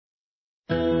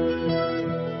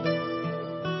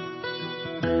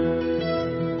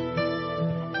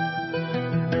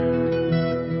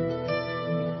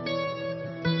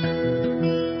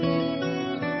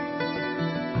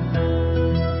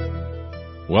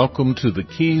Welcome to the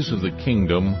Keys of the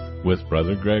Kingdom with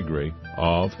Brother Gregory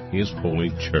of His Holy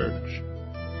Church.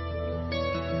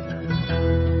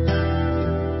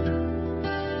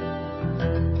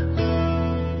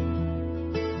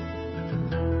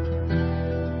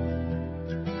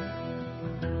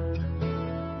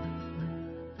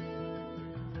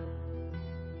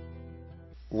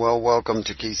 Well, welcome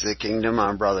to Keys of the Kingdom.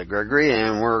 I'm Brother Gregory,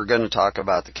 and we're going to talk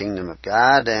about the Kingdom of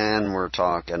God, and we're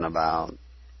talking about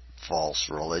false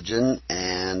religion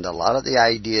and a lot of the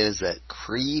ideas that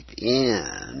creep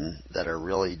in that are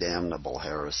really damnable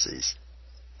heresies.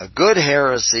 A good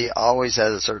heresy always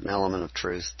has a certain element of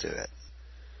truth to it,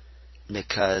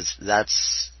 because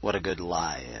that's what a good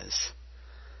lie is.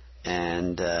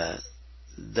 And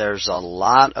there's a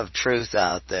lot of truth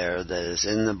out there that is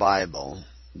in the Bible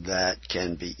that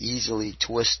can be easily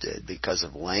twisted because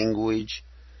of language,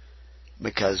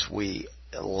 because we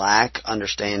lack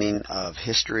understanding of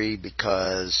history,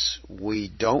 because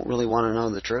we don't really want to know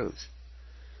the truth.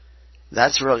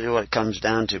 That's really what it comes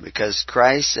down to, because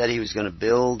Christ said He was going to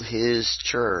build His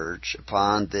church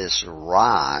upon this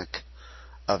rock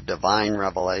of divine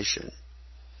revelation.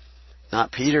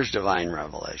 Not Peter's divine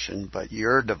revelation, but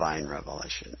your divine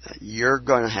revelation. You're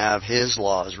going to have His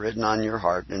laws written on your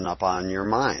heart and upon your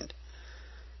mind.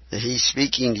 He's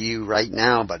speaking to you right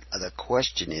now, but the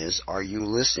question is, are you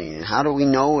listening? And how do we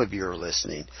know if you're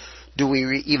listening? Do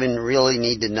we even really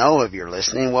need to know if you're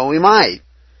listening? Well, we might,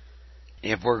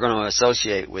 if we're going to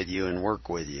associate with you and work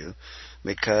with you,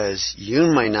 because you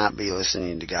might not be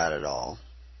listening to God at all.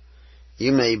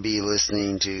 You may be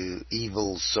listening to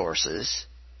evil sources,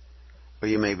 or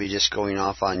you may be just going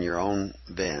off on your own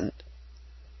bent.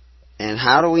 And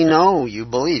how do we know you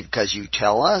believe? Because you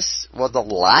tell us? Well, the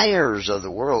liars of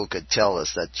the world could tell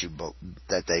us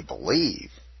that they believe.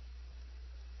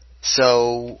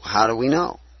 So, how do we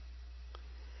know?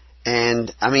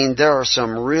 And, there are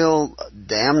some real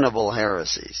damnable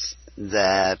heresies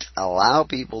that allow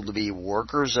people to be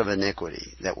workers of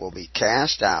iniquity that will be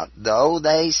cast out, though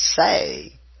they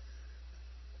say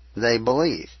they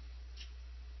believe.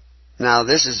 Now,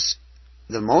 this is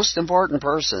the most important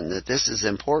person that this is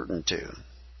important to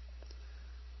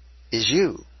is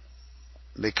you,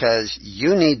 because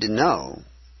you need to know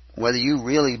whether you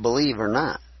really believe or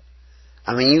not.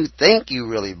 You think you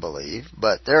really believe,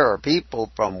 but there are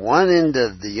people from one end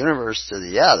of the universe to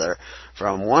the other,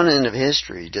 from one end of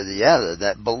history to the other,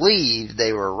 that believe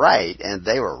they were right and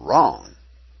they were wrong.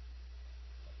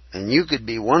 And you could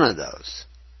be one of those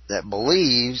that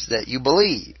believes that you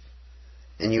believe.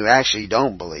 And you actually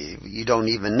don't believe. You don't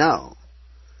even know.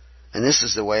 And this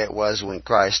is the way it was when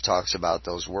Christ talks about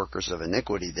those workers of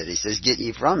iniquity, that He says, "Get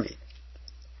ye from me.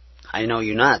 I know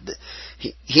you not."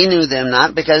 He knew them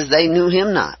not because they knew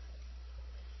Him not.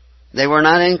 They were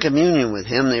not in communion with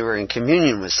Him. They were in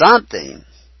communion with something.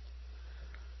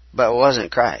 But it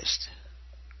wasn't Christ.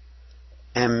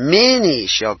 "And many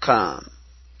shall come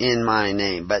in my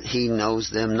name, but He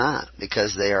knows them not,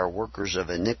 because they are workers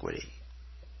of iniquity."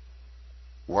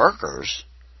 Workers?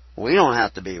 We don't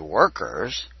have to be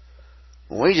workers.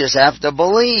 We just have to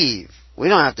believe. We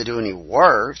don't have to do any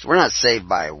works. We're not saved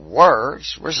by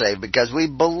works. We're saved because we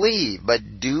believe.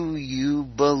 But do you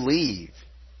believe?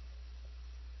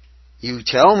 You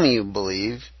tell me you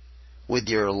believe with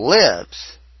your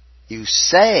lips. You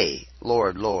say,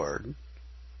 "Lord, Lord."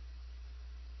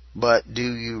 But do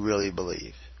you really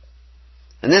believe?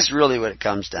 And this is really what it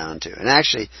comes down to. And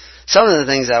actually, some of the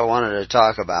things I wanted to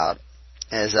talk about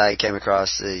as I came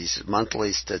across these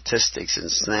monthly statistics and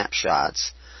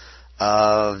snapshots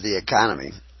of the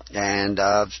economy and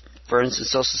of, for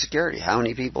instance, Social Security. How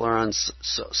many people are on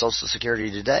Social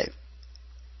Security today?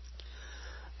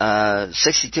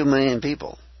 62 million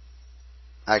people.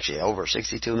 Actually, over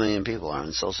 62 million people are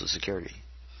on Social Security.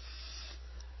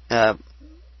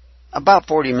 About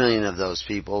 40 million of those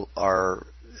people are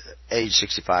age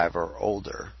 65 or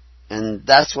older. And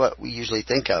that's what we usually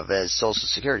think of as Social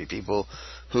Security, people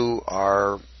who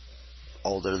are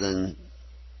older than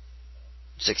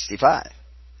 65.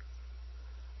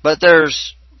 But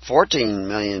there's 14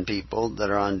 million people that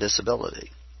are on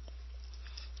disability.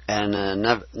 And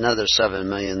another 7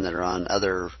 million that are on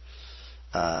other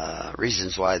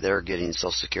reasons why they're getting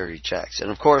Social Security checks.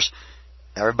 And of course,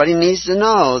 everybody needs to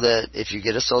know that if you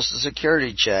get a Social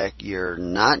Security check, you're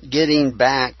not getting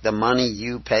back the money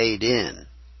you paid in.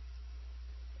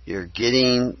 You're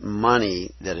getting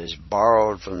money that is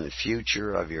borrowed from the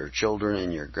future of your children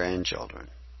and your grandchildren.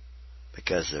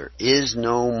 Because there is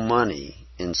no money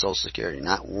in Social Security.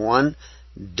 Not one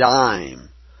dime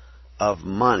of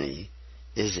money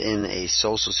is in a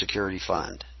Social Security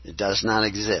fund. It does not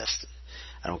exist.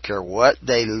 I don't care what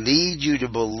they lead you to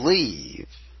believe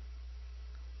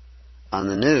on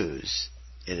the news.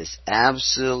 It is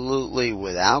absolutely,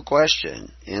 without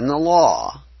question, in the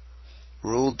law,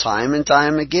 ruled time and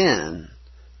time again.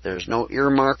 There's no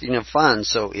earmarking of funds.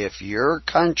 So if your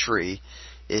country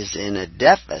is in a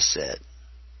deficit,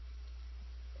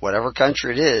 whatever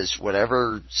country it is,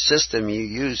 whatever system you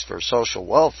use for social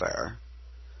welfare,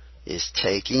 is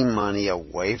taking money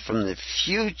away from the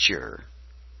future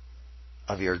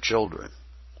of your children,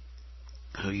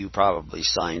 who you probably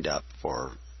signed up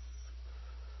for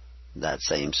that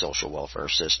same social welfare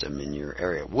system in your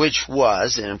area, which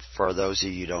was, and for those of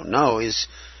you who don't know, is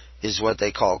what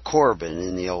they call Corban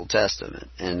in the Old Testament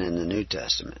and in the New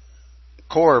Testament.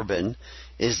 Corban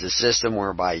is the system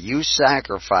whereby you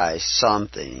sacrifice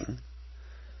something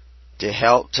to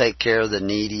help take care of the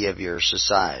needy of your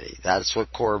society. That's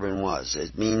what Corban was.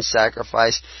 It means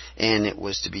sacrifice, and it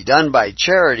was to be done by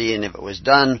charity, and if it was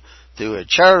done through a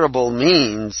charitable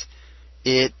means,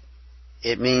 it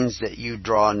means that you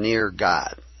draw near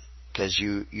God, because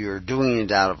you're doing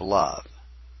it out of love.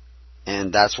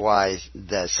 And that's why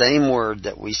the same word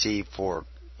that we see for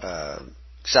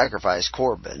sacrifice,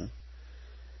 Corban,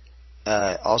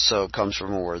 also comes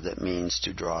from a word that means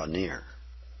to draw near.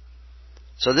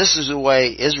 So this is the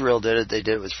way Israel did it. They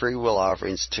did it with free will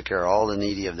offerings, took care of all the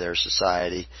needy of their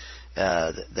society.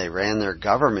 They ran their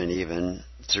government even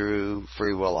through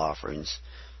free will offerings.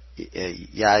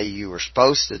 Yeah, you were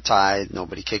supposed to tithe.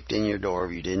 Nobody kicked in your door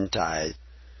if you didn't tithe.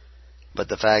 But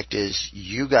the fact is,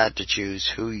 you got to choose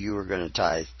who you were going to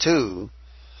tithe to,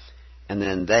 and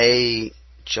then they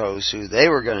chose who they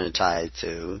were going to tithe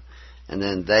to, and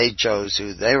then they chose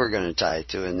who they were going to tithe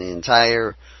to, and the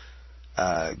entire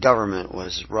government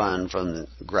was run from the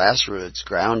grassroots,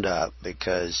 ground up,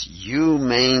 because you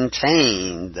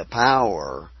maintained the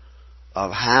power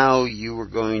of how you were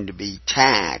going to be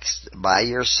taxed by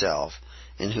yourself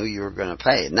and who you were going to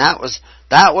pay. And that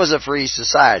was a free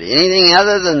society. Anything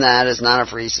other than that is not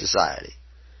a free society.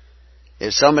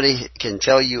 If somebody can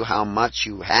tell you how much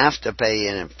you have to pay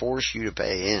in and force you to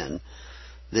pay in,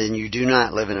 then you do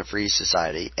not live in a free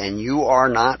society, and you are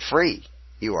not free.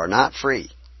 You are not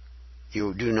free.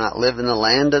 You do not live in the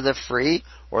land of the free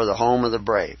or the home of the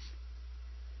brave.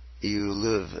 You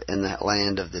live in the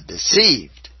land of the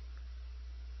deceived.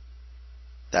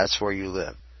 That's where you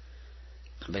live.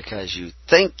 Because you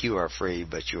think you are free,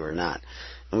 but you are not.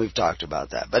 And we've talked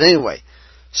about that. But anyway,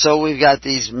 so we've got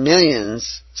these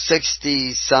millions,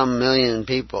 60-some million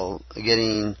people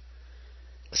getting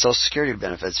Social Security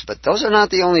benefits. But those are not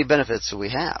the only benefits that we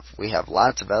have. We have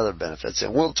lots of other benefits.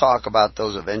 And we'll talk about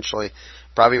those eventually.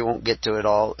 Probably won't get to it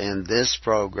all in this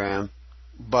program,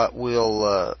 but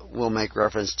we'll make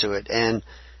reference to it. And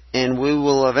we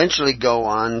will eventually go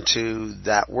on to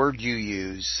that word you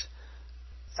use,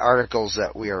 articles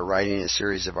that we are writing, a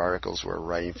series of articles we're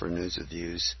writing for News of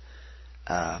Views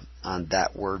on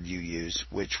that word you use,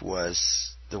 which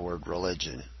was the word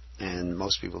religion. And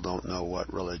most people don't know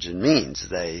what religion means.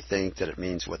 They think that it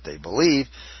means what they believe,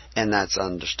 and that's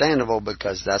understandable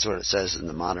because that's what it says in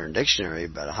the modern dictionary.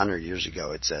 But 100 years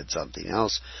ago it said something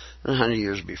else, and 100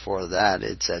 years before that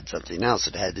it said something else.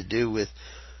 It had to do with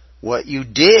what you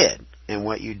did, and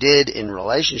what you did in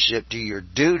relationship to your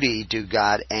duty to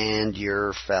God and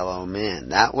your fellow men.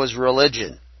 That was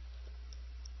religion.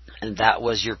 And that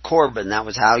was your Corban. That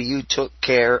was how you took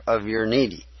care of your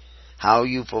needy. How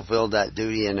you fulfilled that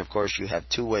duty. And of course you have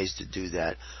two ways to do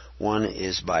that. One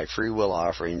is by free will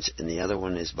offerings, and the other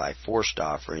one is by forced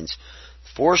offerings.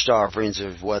 Forced offerings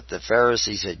are what the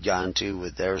Pharisees had gone to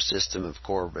with their system of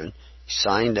Corban. You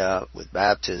signed up with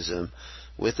baptism,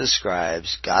 with the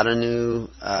scribes, got a new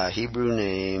Hebrew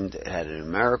name that had a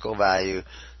numerical value.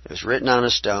 It was written on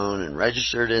a stone and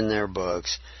registered in their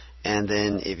books. And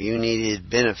then if you needed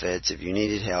benefits, if you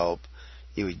needed help,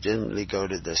 you would generally go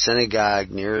to the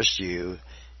synagogue nearest you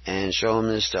and show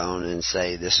them the stone and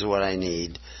say, this is what I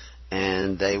need.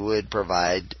 And they would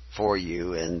provide for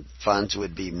you, and funds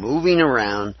would be moving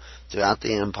around throughout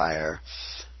the empire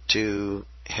to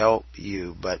help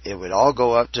you, but it would all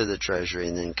go up to the treasury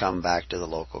and then come back to the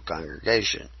local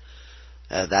congregation.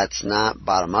 That's not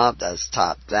bottom up, that's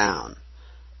top down,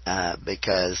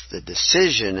 because the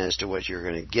decision as to what you're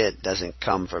going to get doesn't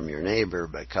come from your neighbor,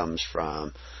 but comes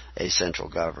from a central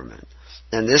government.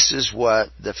 And this is what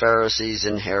the Pharisees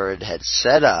and Herod had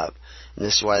set up, and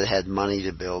this is why they had money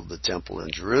to build the temple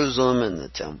in Jerusalem and the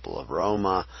temple of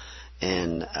Roma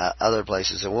and other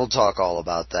places, and we'll talk all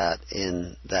about that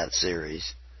in that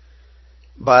series.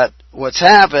 But what's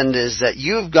happened is that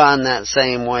you've gone that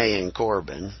same way in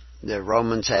Corban. The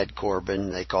Romans had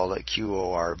Corban, they called it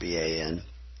Corban,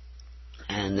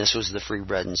 And this was the free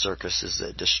bread and circuses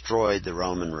that destroyed the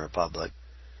Roman Republic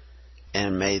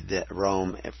and made that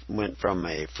Rome went from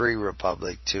a free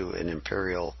republic to an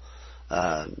imperial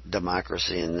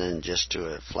democracy, and then just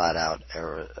to a flat-out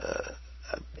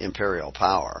imperial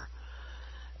power.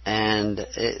 And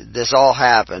this all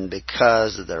happened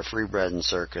because of their free bread and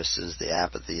circuses, the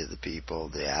apathy of the people,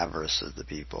 the avarice of the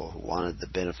people who wanted the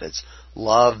benefits,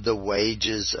 loved the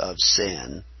wages of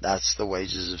sin. That's the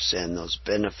wages of sin, those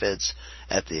benefits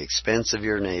at the expense of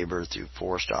your neighbor through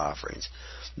forced offerings.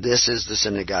 This is the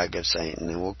synagogue of Satan,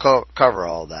 and we'll cover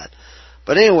all that.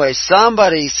 But anyway,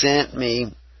 somebody sent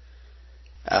me,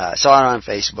 saw it on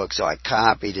Facebook, so I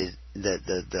copied it,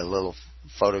 the little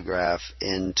photograph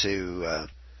into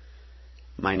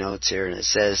my notes here, and it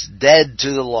says, "Dead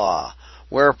to the law.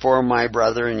 Wherefore, my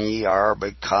brethren, ye are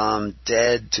become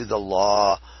dead to the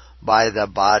law by the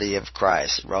body of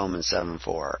Christ." Romans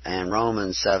 7:4 and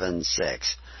Romans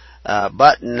 7:6.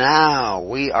 But now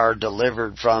we are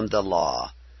delivered from the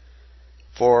law.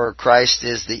 For Christ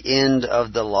is the end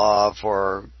of the law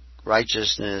for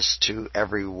righteousness to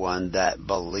everyone that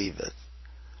believeth.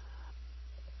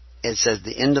 It says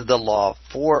the end of the law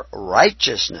for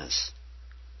righteousness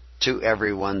to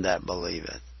everyone that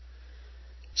believeth.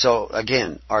 So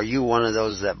again, are you one of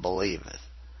those that believeth?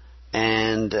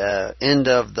 And end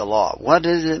of the law. What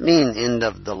does it mean, end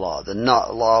of the law? The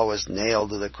law was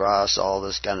nailed to the cross, all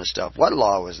this kind of stuff. What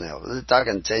law was nailed? Was it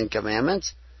talking 10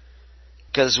 Commandments?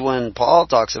 Because when Paul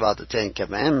talks about the 10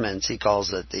 Commandments, he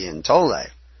calls it the Entole,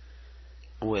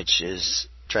 which is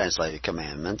translated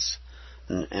commandments,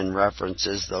 and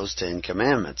references those 10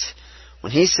 Commandments.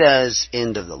 When he says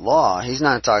end of the law, he's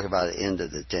not talking about the end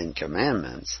of the 10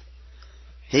 Commandments.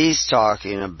 He's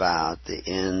talking about the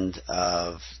end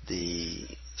of the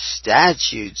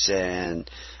statutes and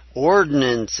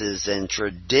ordinances and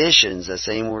traditions. The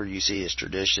same word you see as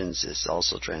traditions is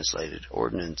also translated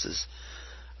ordinances,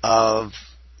 of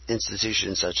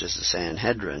institutions such as the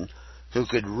Sanhedrin, who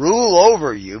could rule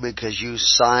over you because you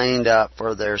signed up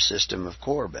for their system of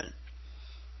Corban.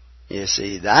 You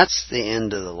see, that's the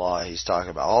end of the law he's talking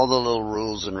about. All the little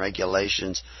rules and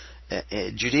regulations.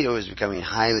 Judea was becoming a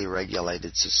highly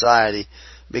regulated society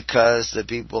because the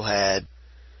people had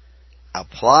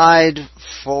applied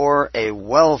for a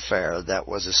welfare that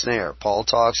was a snare. Paul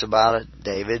talks about it.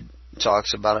 David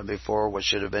talks about it before. What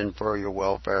should have been for your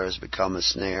welfare has become a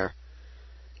snare.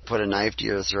 Put a knife to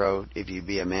your throat if you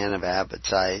be a man of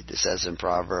appetite, it says in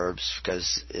Proverbs,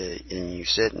 because and you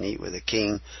sit and eat with a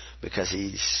king because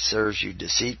he serves you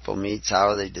deceitful meats. How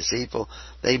are they deceitful?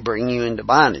 They bring you into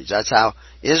bondage. That's how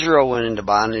Israel went into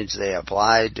bondage. They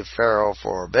applied to Pharaoh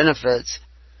for benefits,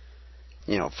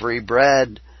 free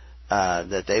bread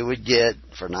that they would get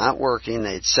for not working.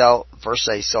 First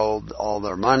they sold all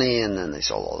their money, and then they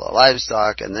sold all their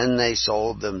livestock, and then they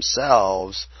sold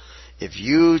themselves. If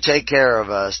you take care of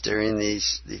us during the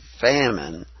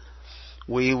famine,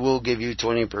 we will give you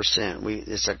 20%.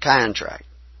 It's a contract.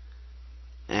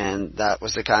 And that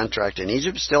was the contract in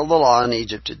Egypt. Still the law in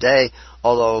Egypt today,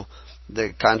 although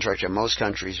the contract in most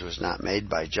countries was not made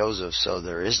by Joseph, so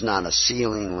there is not a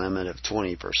ceiling limit of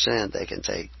 20%. They can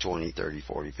take 20, 30,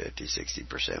 40, 50,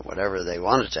 60%, whatever they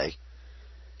want to take.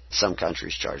 Some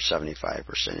countries charge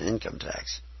 75% income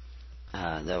tax.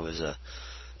 There was a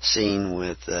scene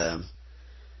with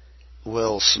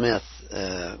Will Smith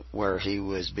where he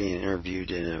was being interviewed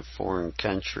in a foreign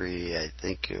country. I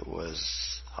think it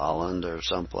was Holland or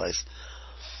someplace,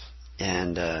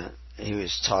 and he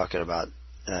was talking about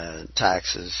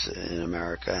taxes in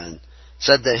America, and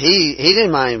said that he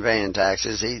didn't mind paying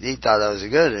taxes. He thought that was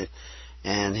good,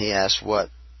 and he asked what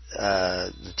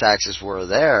the taxes were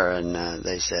there, and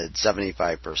they said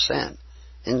 75%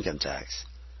 income tax,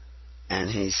 and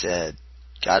he said,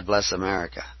 "God bless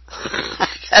America."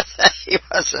 He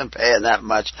wasn't paying that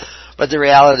much, but the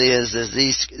reality is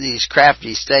these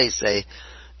crafty states,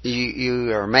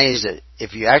 you are amazed that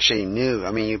if you actually knew.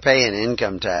 I mean, you pay an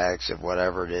income tax of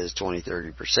whatever it is, 20,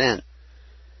 30%,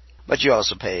 but you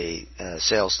also pay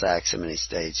sales tax in many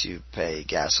states. You pay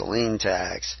gasoline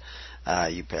tax,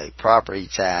 you pay property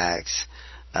tax,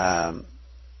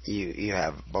 you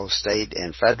have both state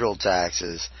and federal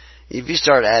taxes. If you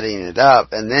start adding it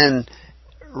up, and then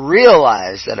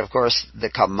realize that, of course, the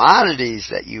commodities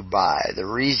that you buy, the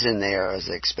reason they are as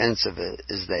expensive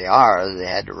as they are, they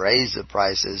had to raise the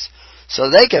prices so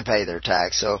they could pay their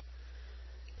tax. So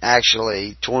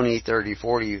actually 20, 30,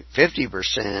 40,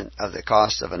 50% of the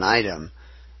cost of an item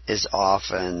is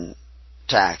often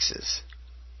taxes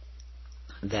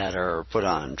that are put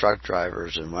on truck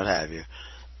drivers and what have you.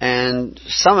 And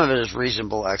some of it is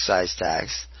reasonable excise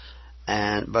tax,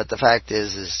 But the fact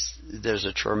is there's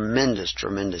a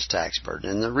tremendous tax burden.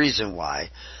 And the reason why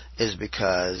is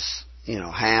because,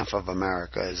 half of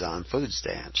America is on food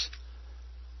stamps.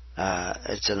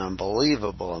 It's an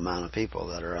unbelievable amount of people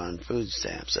that are on food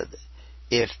stamps.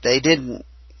 If they didn't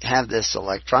have this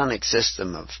electronic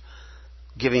system of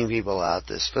giving people out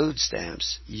this food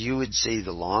stamps, you would see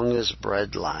the longest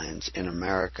bread lines in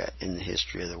America in the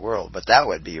history of the world. But that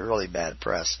would be really bad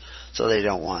press, so they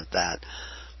don't want that.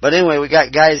 But anyway, we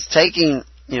got guys taking,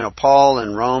 Paul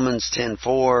in Romans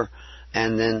 10:4,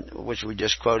 and then, which we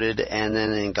just quoted, and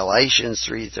then in Galatians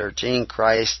 3:13,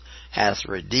 Christ hath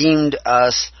redeemed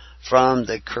us from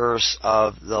the curse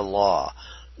of the law.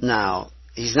 Now,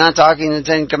 he's not talking the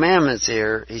Ten Commandments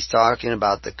here. He's talking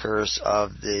about the curse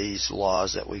of these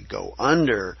laws that we go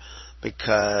under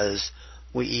because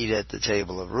we eat at the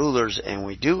table of rulers, and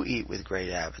we do eat with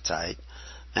great appetite,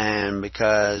 and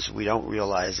because we don't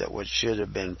realize that what should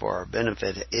have been for our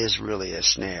benefit is really a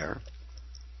snare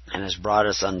and has brought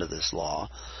us under this law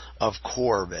of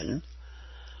Corban,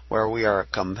 where we are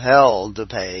compelled to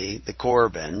pay the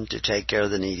Corban to take care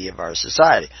of the needy of our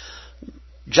society.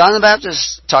 John the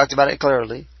Baptist talked about it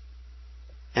clearly,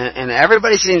 and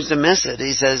everybody seems to miss it.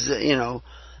 He says,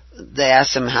 they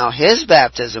asked him how his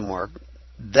baptism worked.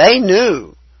 They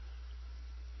knew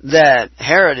that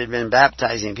Herod had been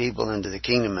baptizing people into the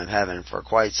kingdom of heaven for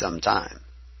quite some time.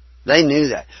 They knew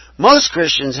that. Most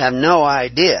Christians have no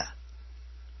idea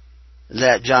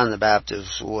that John the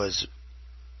Baptist was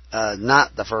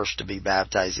not the first to be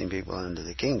baptizing people into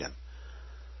the kingdom.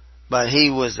 But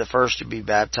he was the first to be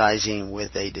baptizing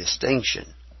with a distinction.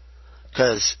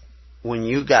 Because when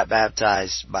you got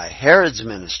baptized by Herod's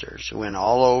ministers, who went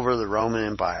all over the Roman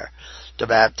Empire to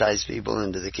baptize people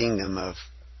into the kingdom of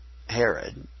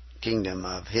Herod, kingdom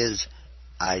of his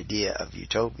idea of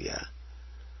utopia,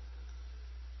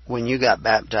 when you got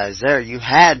baptized there, you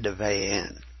had to pay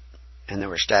in. And there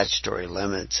were statutory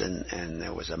limits, and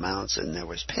there was amounts, and there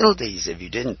was penalties if you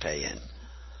didn't pay in.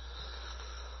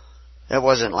 It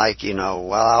wasn't like,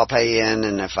 I'll pay in,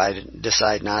 and if I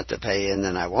decide not to pay in,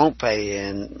 then I won't pay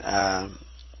in.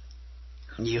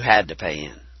 You had to pay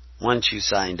in. Once you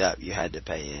signed up, you had to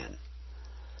pay in.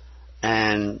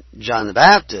 And John the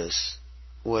Baptist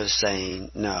was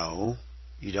saying, no,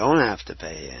 you don't have to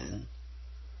pay in,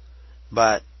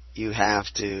 but you have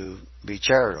to be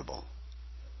charitable.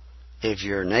 If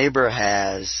your neighbor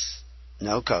has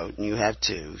no coat and you have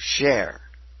two, share.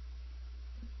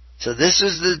 So this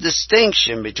is the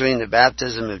distinction between the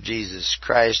baptism of Jesus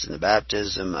Christ and the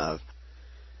baptism of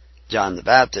John the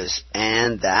Baptist,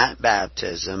 and that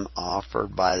baptism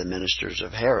offered by the ministers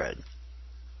of Herod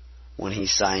when he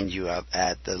signed you up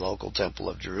at the local temple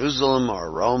of Jerusalem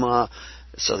or Roma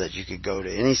so that you could go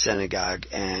to any synagogue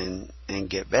and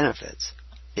get benefits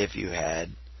if you had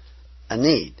a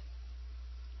need.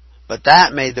 But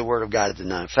that made the Word of God of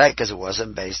none effect because it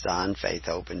wasn't based on faith,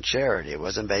 hope, and charity. It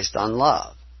wasn't based on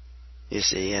love. You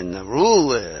see, and the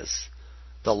rule is,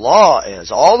 the law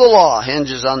is, all the law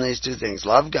hinges on these two things.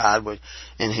 Love God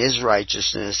and His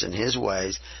righteousness and His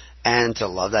ways, and to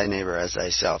love thy neighbor as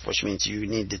thyself, which means you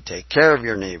need to take care of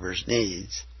your neighbor's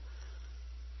needs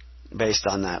based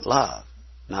on that love,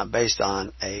 not based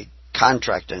on a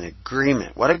contract, an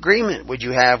agreement. What agreement would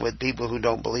you have with people who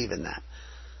don't believe in that?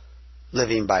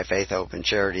 Living by faith, hope, and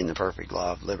charity in the perfect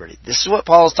law of liberty. This is what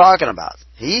Paul's talking about.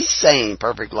 He's saying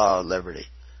perfect law of liberty.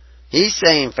 He's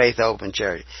saying faith, hope, and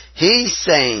charity. He's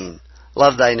saying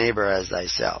love thy neighbor as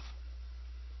thyself.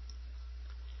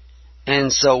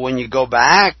 And so when you go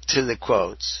back to the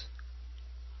quotes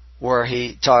where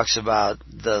he talks about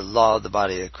the law of the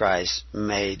body of Christ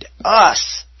made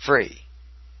us free,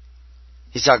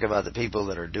 he's talking about the people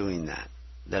that are doing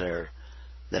that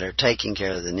are taking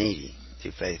care of the needy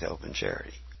through faith, hope, and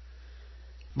charity.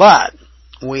 But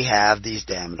we have these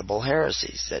damnable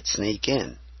heresies that sneak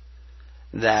in,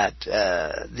 that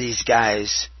these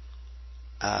guys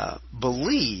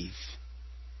believe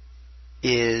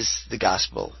is the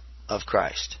gospel of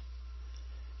Christ.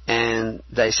 And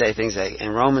they say things like, in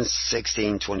Romans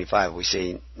 16:25, we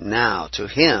see, now to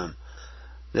Him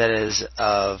that is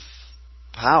of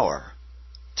power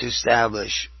to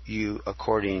establish you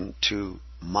according to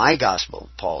my gospel,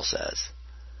 Paul says,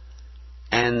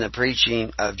 and the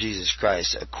preaching of Jesus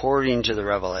Christ according to the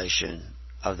revelation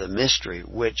of the mystery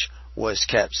which was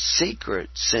kept secret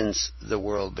since the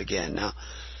world began. Now,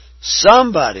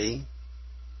 somebody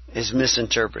is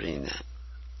misinterpreting that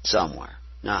somewhere.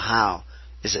 Now, how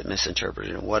is it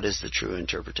misinterpreted, and what is the true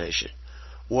interpretation?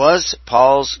 Was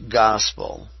Paul's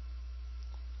gospel,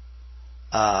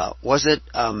 was it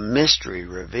a mystery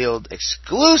revealed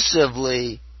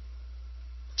exclusively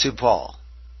to Paul?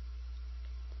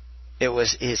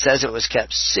 It says it was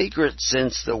kept secret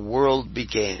since the world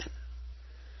began.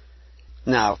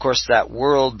 Now, of course, that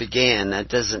world began, that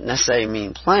doesn't necessarily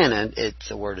mean planet.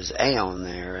 The word is aeon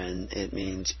there, and it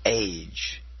means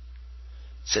age.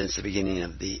 Since the beginning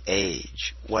of the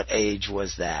age. What age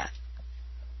was that?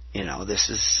 This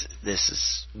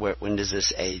is when does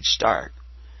this age start?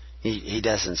 He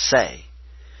doesn't say.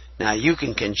 Now, you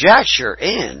can conjecture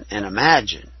in and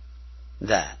imagine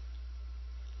that.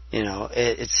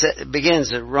 It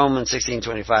begins at Romans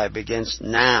 16:25, begins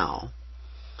now.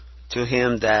 To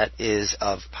him that is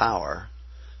of power.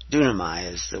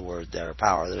 Dunamai is the word there,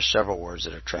 power. There's several words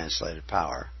that are translated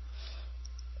power.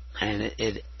 And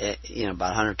it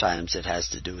about 100 times it has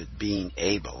to do with being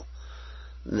able.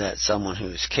 That someone who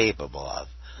is capable of.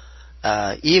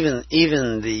 Even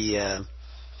the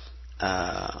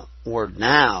word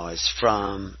now is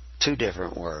from two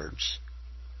different words.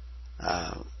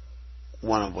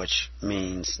 One of which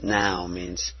means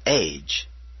age.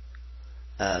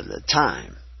 The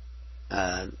time.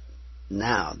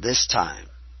 Now, this time,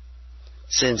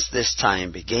 since this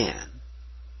time began,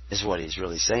 is what he's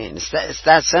really saying. It's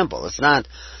that simple. It's not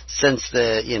since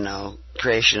the,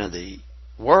 creation of the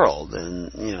world and,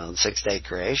 the 6-day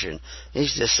creation.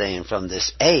 He's just saying from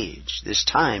this age, this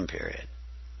time period,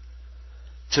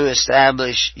 to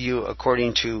establish you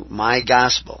according to my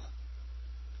gospel.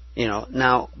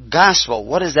 Now, gospel,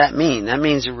 what does that mean? That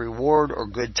means a reward or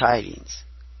good tidings.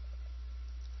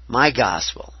 My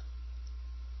gospel.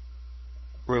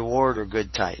 Reward or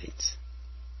good tidings.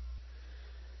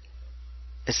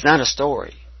 It's not a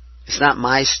story. It's not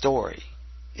my story.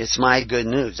 It's my good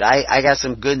news. I got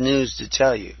some good news to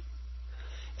tell you.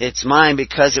 It's mine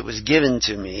because it was given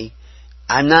to me.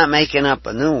 I'm not making up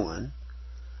a new one.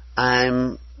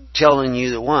 I'm telling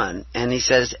you the one. And he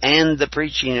says, and the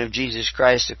preaching of Jesus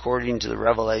Christ according to the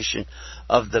revelation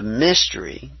of the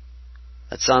mystery.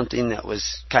 That's something that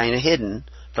was kind of hidden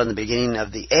from the beginning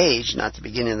of the age, not the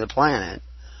beginning of the planet,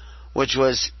 which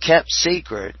was kept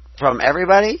secret from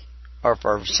everybody or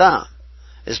from some.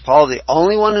 Is Paul the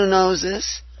only one who knows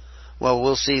this? Well,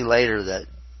 we'll see later that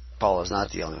Paul is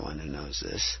not the only one who knows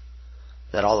this.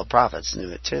 That all the prophets knew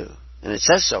it too. And it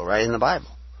says so right in the Bible.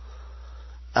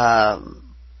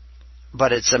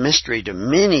 But it's a mystery to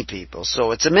many people,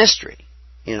 so it's a mystery.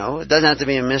 It doesn't have to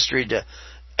be a mystery to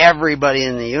everybody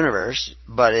in the universe,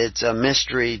 but it's a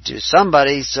mystery to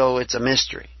somebody, so it's a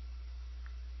mystery.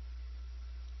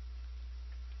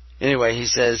 Anyway, he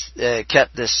says,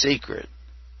 kept this secret,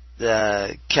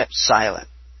 kept silent,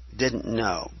 didn't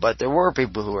know. But there were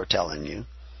people who were telling you,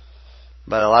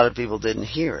 but a lot of people didn't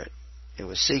hear it. It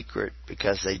was secret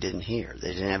because they didn't hear.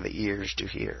 They didn't have ears to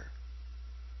hear.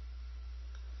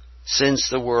 Since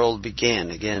the world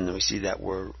began, again, we see that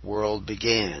word world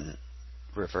began,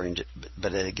 referring to,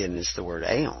 but again, it's the word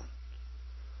aeon.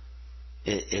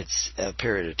 It's a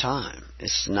period of time.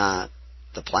 It's not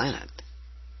the planet.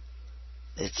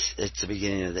 It's the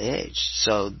beginning of the age.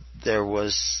 So there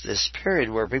was this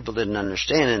period where people didn't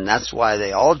understand, and that's why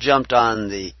they all jumped on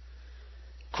the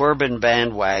Corbin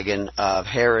bandwagon of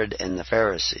Herod and the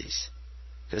Pharisees,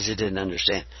 because they didn't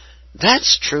understand.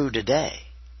 That's true today,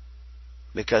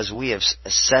 because we have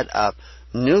set up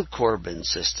new Corbin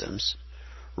systems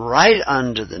right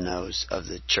under the nose of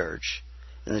the church,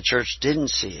 and the church didn't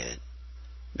see it,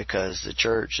 because the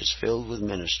church is filled with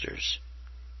ministers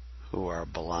who are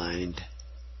blind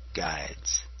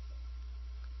guides.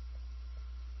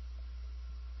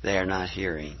 They are not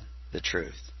hearing the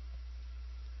truth.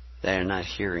 They are not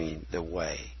hearing the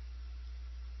way.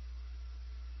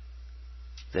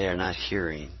 They are not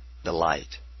hearing the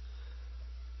light.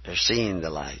 They're seeing the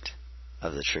light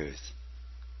of the truth.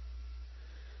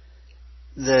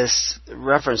 This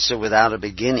reference to without a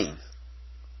beginning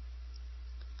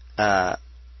or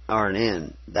an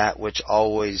end, that which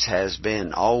always has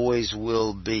been, always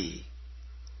will be.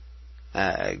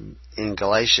 In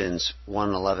Galatians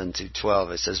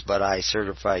 1:11-12 it says, but I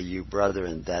certify you,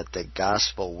 brethren, that the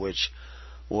gospel which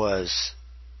was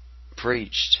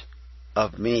preached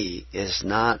of me is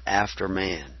not after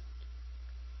man.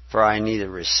 For I neither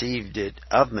received it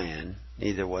of man,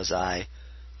 neither was I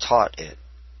taught it,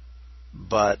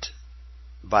 but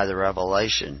by the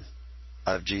revelation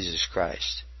of Jesus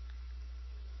Christ.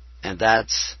 And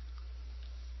that's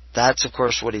of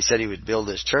course what he said he would build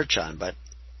his church on, but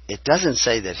it doesn't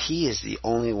say that he is the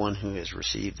only one who has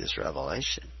received this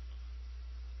revelation.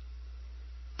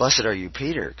 Blessed are you,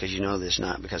 Peter, because you know this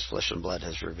not because flesh and blood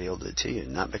has revealed it to you,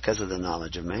 not because of the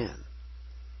knowledge of man,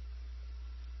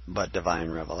 but divine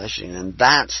revelation. And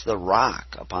that's the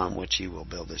rock upon which he will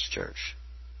build his church.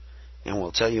 And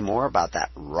we'll tell you more about that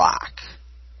rock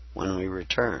when we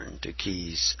return to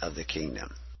Keys of the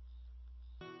Kingdom.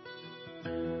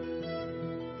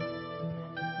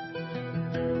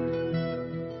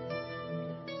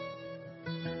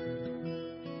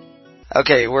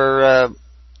 Okay, we're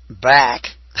back.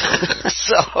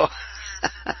 So,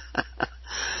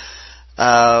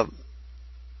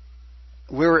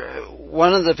 we're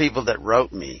one of the people that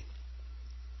wrote me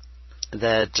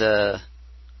that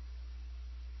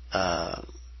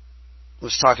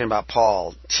was talking about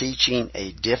Paul teaching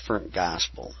a different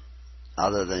gospel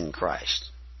other than Christ.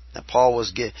 Now, Paul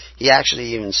was he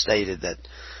actually even stated that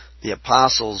the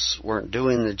apostles weren't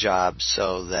doing the job,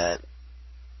 so that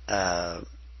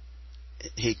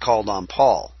he called on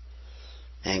Paul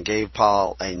and gave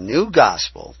Paul a new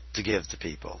gospel to give to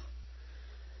people.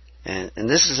 And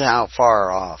this is how far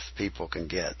off people can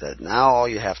get, that now all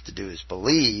you have to do is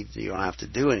believe. You don't have to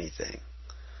do anything,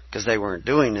 because they weren't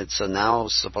doing it. So now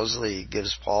supposedly he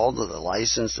gives Paul the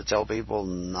license to tell people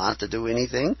not to do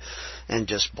anything and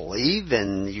just believe,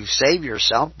 and you save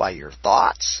yourself by your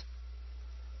thoughts.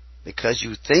 Because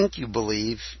you think you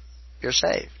believe, you're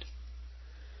saved.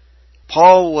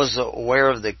 Paul was aware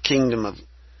of the kingdom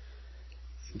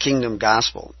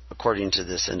gospel, according to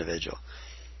this individual.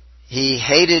 He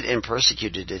hated and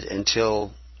persecuted it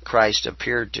until Christ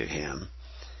appeared to him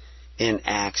in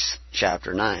Acts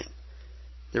chapter 9.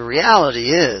 The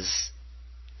reality is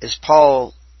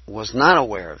Paul was not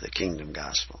aware of the kingdom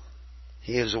gospel.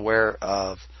 He was aware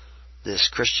of this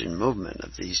Christian movement,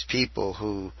 of these people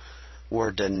who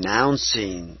were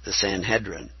denouncing the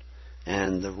Sanhedrin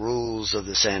and the rules of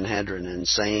the Sanhedrin and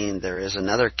saying there is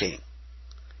another king,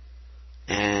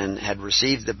 and had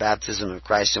received the baptism of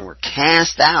Christ and were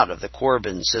cast out of the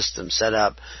Corban system set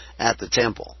up at the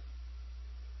temple.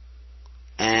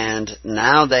 And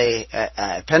now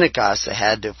at Pentecost, they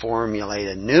had to formulate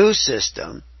a new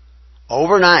system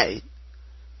overnight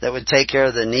that would take care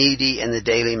of the needy and the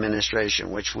daily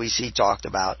ministration, which we see talked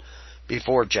about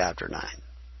before chapter 9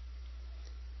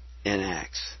 in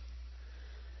Acts.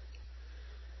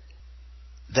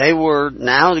 They were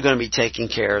now going to be taking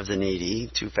care of the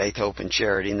needy through faith, hope, and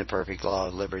charity and the perfect law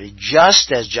of liberty, just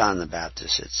as John the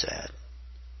Baptist had said,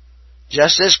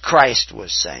 just as Christ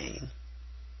was saying,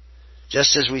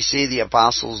 just as we see the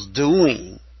apostles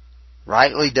doing,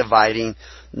 rightly dividing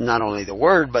not only the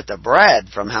word but the bread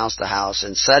from house to house,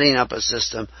 and setting up a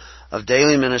system of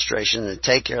daily ministration to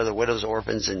take care of the widows,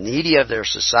 orphans, and needy of their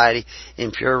society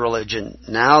in pure religion.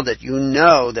 Now that you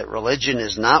know that religion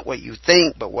is not what you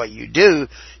think but what you do,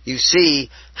 you see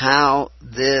how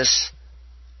this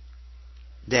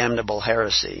damnable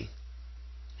heresy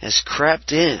has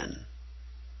crept in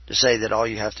to say that all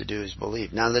you have to do is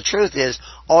believe. Now the truth is,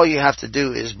 all you have to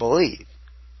do is believe.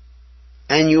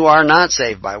 And you are not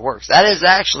saved by works. That is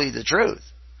actually the truth.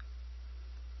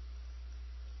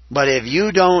 But if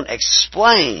you don't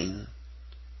explain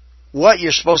what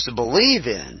you're supposed to believe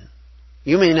in,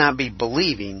 you may not be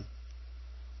believing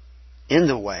in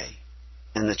the way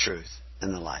and the truth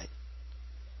and the light.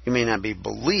 You may not be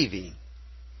believing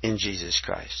in Jesus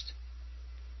Christ.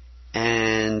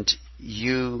 And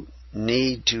you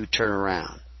need to turn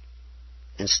around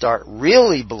and start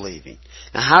really believing.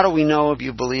 Now, how do we know if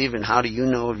you believe, and how do you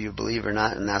know if you believe or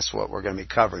not? And that's what we're going to be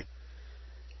covering.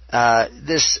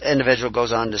 This individual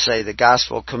goes on to say the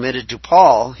gospel committed to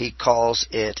Paul, he calls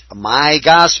it my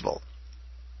gospel.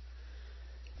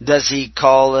 Does he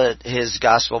call it his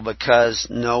gospel because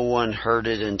no one heard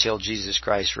it until Jesus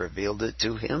Christ revealed it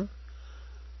to him?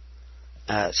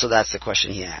 So that's the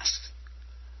question he asks.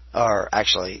 Or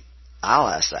actually, I'll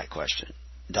ask that question.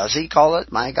 Does he call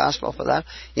it my gospel for that?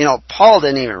 You know, Paul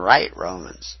didn't even write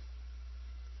Romans.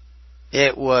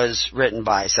 It was written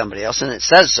by somebody else, and it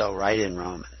says so right in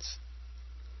Romans,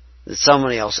 that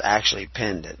somebody else actually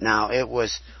penned it. Now, it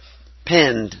was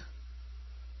penned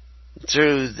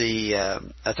through the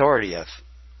authority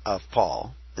of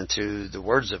Paul and through the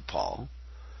words of Paul,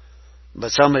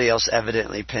 but somebody else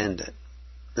evidently penned it.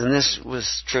 And this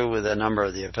was true with a number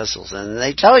of the epistles, and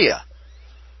they tell you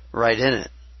right in it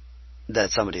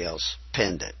that somebody else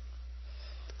penned it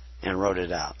and wrote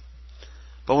it out.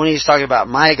 But when he's talking about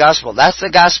my gospel, that's the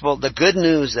gospel, the good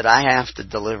news that I have to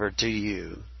deliver to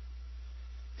you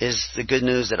is the good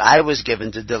news that I was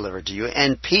given to deliver to you.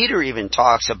 And Peter even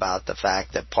talks about the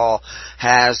fact that Paul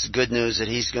has good news that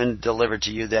he's going to deliver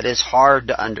to you that is hard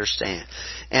to understand.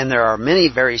 And there are many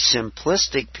very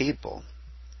simplistic people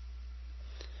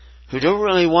who don't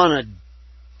really want to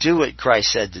do what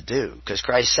Christ said to do, because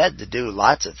Christ said to do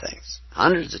lots of things.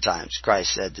 Hundreds of times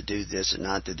Christ said to do this and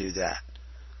not to do that.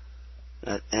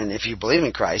 And if you believe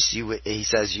in Christ, he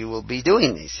says you will be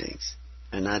doing these things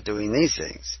and not doing these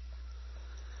things.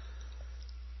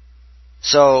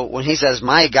 So when he says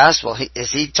my gospel,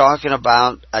 is he talking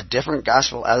about a different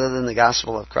gospel other than the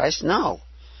gospel of Christ? No.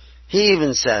 He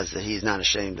even says that he's not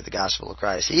ashamed of the gospel of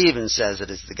Christ. He even says that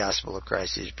it's the gospel of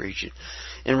Christ he's preaching.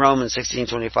 In Romans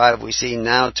 16:25, we see,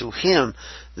 now to him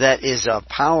that is a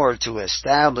power to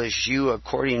establish you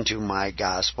according to my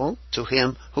gospel. To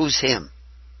him, who's him?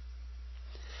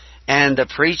 And the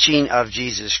preaching of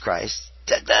Jesus Christ.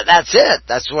 That's it.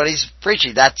 That's what he's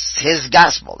preaching. That's his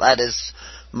gospel. That is,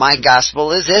 my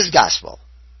gospel is his gospel.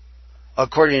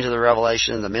 According to the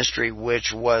revelation of the mystery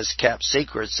which was kept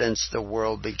secret since the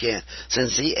world began,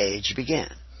 since the age began.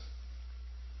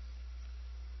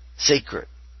 Secret.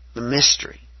 The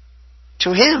mystery.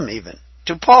 To him even.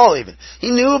 To Paul even.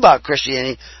 He knew about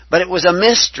Christianity, but it was a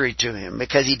mystery to him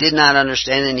because he did not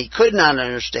understand, and he could not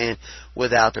understand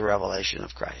without the revelation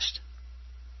of Christ.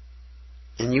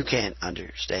 And you can't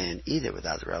understand either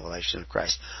without the revelation of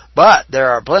Christ. But there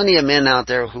are plenty of men out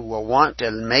there who will want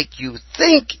to make you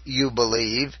think you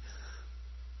believe,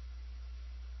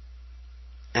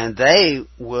 and they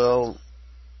will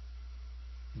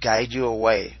guide you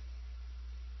away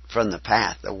from the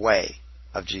path, the way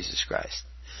of Jesus Christ.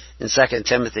 In 2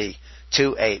 Timothy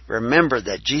 2:8, remember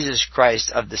that Jesus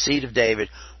Christ of the seed of David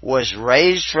was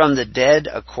raised from the dead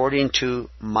according to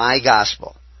my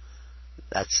gospel.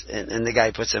 And the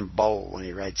guy puts in bold when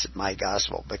he writes my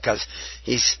gospel, because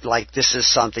he's like, this is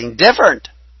something different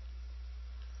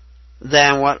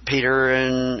than what Peter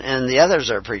and the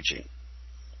others are preaching.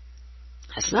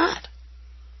 It's not.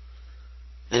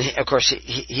 And of course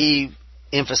he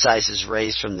emphasizes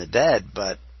raised from the dead,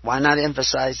 but why not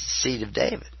emphasize the seed of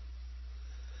David?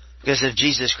 Because if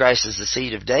Jesus Christ is the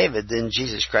seed of David, then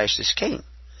Jesus Christ is king.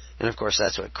 And of course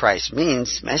that's what Christ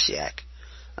means, Messiah,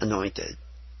 anointed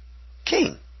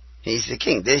king. He's the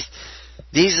king.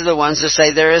 These are the ones that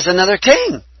say there is another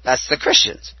king. That's the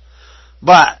Christians.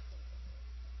 But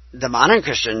the modern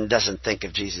Christian doesn't think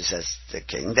of Jesus as the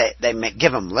king. They may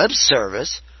give him lip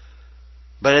service,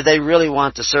 but if they really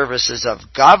want the services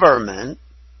of government,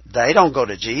 they don't go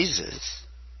to Jesus.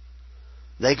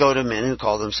 They go to men who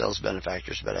call themselves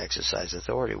benefactors but exercise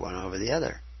authority one over the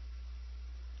other.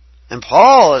 And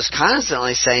Paul is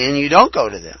constantly saying you don't go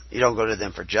to them. You don't go to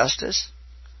them for justice.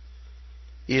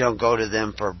 You don't go to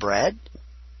them for bread.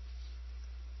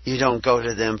 You don't go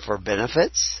to them for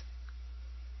benefits.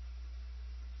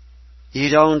 You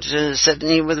don't sit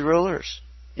and eat with rulers.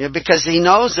 Because he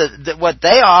knows that what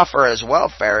they offer as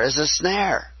welfare is a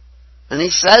snare. And he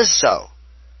says so.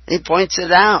 He points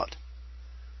it out.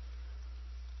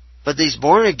 But these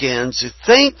born-agains who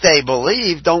think they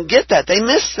believe don't get that. They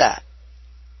miss that.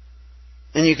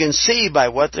 And you can see by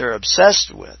what they're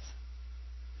obsessed with.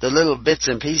 The little bits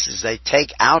and pieces they take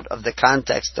out of the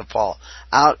context of Paul,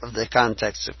 out of the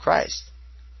context of Christ.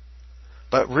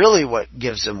 But really what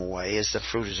gives them away is the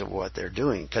fruit of what they're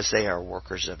doing, because they are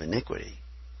workers of iniquity.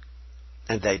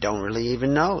 And they don't really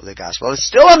even know the gospel. It's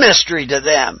still a mystery to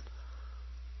them.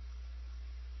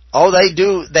 Oh, they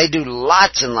do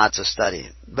lots and lots of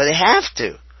studying. But they have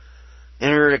to, in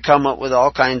order to come up with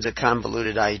all kinds of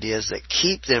convoluted ideas that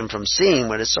keep them from seeing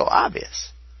what is so obvious.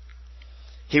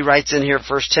 He writes in here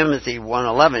 1 Timothy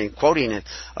 1:11, quoting it,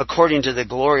 according to the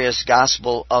glorious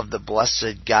gospel of the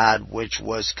blessed God, which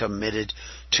was committed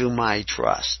to my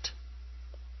trust.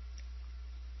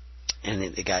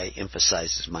 And the guy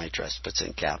emphasizes my trust, puts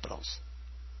in capitals.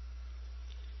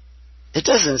 It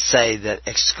doesn't say that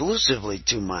exclusively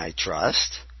to my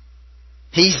trust.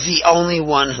 He's the only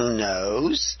one who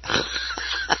knows.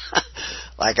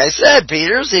 Like I said,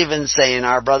 Peter's even saying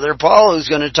our brother Paul, who's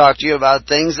going to talk to you about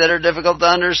things that are difficult to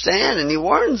understand, and he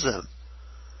warns them.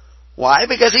 Why?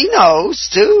 Because he knows,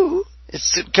 too.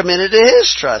 It's committed to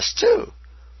his trust, too.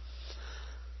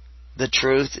 The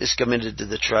truth is committed to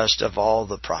the trust of all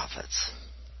the prophets.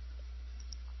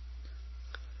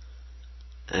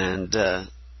 And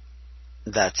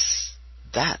that's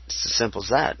as simple as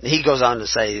that. He goes on to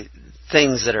say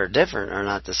things that are different are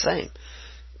not the same.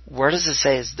 Where does it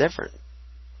say it's different?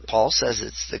 Paul says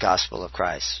it's the gospel of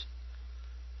Christ.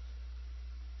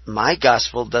 My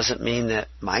gospel doesn't mean that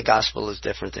my gospel is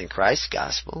different than Christ's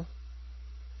gospel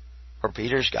or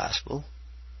Peter's gospel.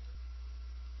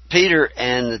 Peter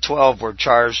and the 12 were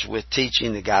charged with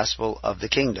teaching the gospel of the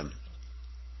kingdom.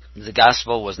 The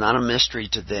gospel was not a mystery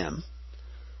to them.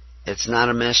 It's not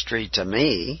a mystery to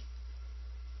me,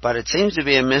 but it seems to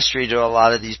be a mystery to a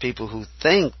lot of these people who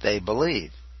think they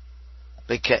believe.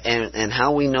 And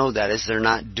how we know that is they're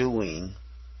not doing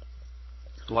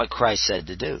what Christ said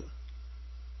to do.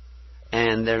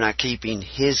 And they're not keeping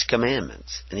His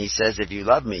commandments. And He says, if you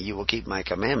love me, you will keep my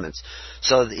commandments.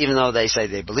 So even though they say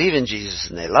they believe in Jesus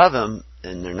and they love Him,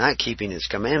 and they're not keeping His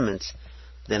commandments,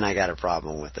 then I got a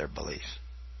problem with their belief.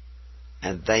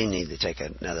 And they need to take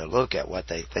another look at what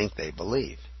they think they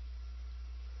believe.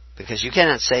 Because you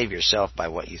cannot save yourself by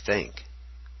what you think.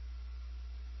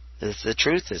 It's the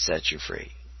truth that sets you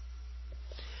free.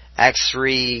 Acts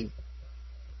 3,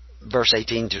 verse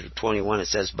 18 to 21, it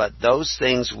says, "But those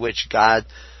things which God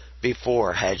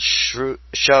before had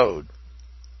showed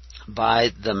by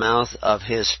the mouth of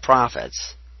his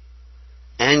prophets,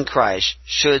 and Christ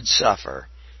should suffer,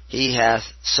 he hath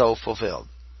so fulfilled.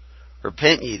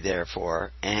 Repent ye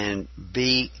therefore, and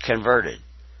be converted,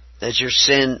 that your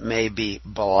sin may be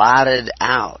blotted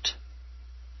out."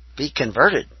 Be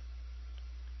converted.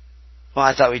 Well,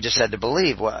 I thought we just had to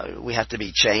believe. Well, we have to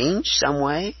be changed some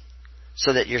way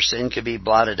so that your sin could be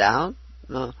blotted out?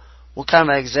 No. What kind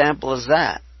of example is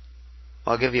that?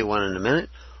 I'll give you one in a minute.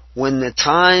 "When the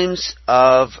times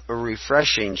of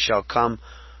refreshing shall come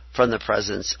from the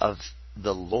presence of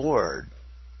the Lord,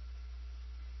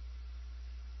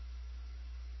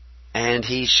 and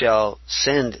he shall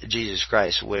send Jesus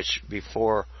Christ, which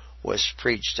before was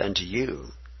preached unto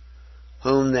you,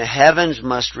 whom the heavens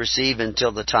must receive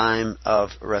until the time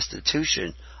of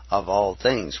restitution of all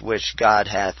things, which God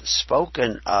hath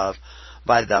spoken of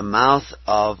by the mouth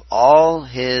of all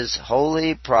his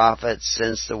holy prophets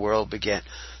since the world began."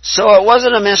 So it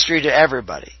wasn't a mystery to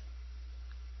everybody.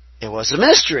 It was a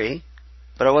mystery,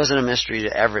 but it wasn't a mystery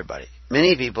to everybody.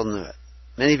 Many people knew it.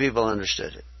 Many people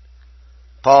understood it.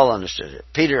 Paul understood it.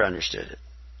 Peter understood it.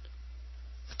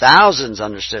 Thousands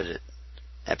understood it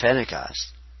at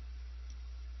Pentecost.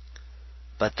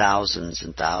 But thousands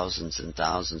and thousands and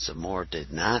thousands of more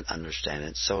did not understand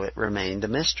it, so it remained a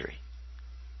mystery.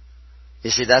 You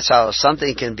see, that's how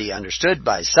something can be understood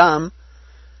by some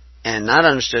and not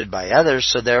understood by others,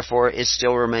 so therefore it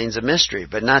still remains a mystery,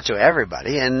 but not to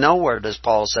everybody. And nowhere does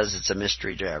Paul says it's a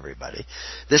mystery to everybody.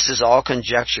 This is all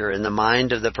conjecture in the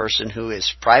mind of the person who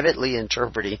is privately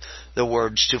interpreting the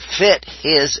words to fit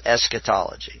his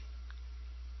eschatology.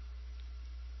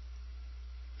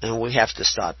 And we have to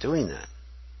stop doing that.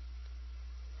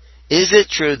 Is it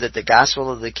true that the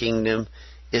gospel of the kingdom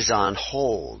is on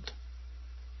hold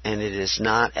and it is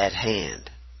not at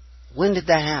hand? When did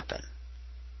that happen?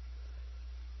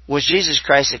 Was Jesus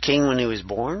Christ a king when he was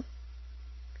born?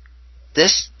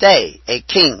 This day, a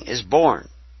king is born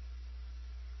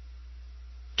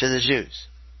to the Jews.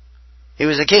 He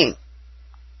was a king.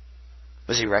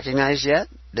 Was he recognized yet?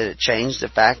 Did it change the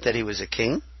fact that he was a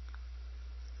king?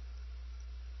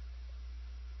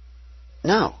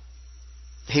 No.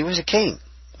 He was a king.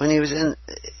 When he was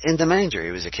in the manger,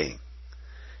 he was a king.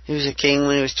 He was a king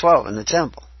when he was 12 in the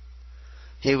temple.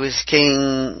 He was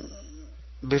king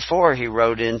before he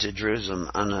rode into Jerusalem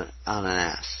on an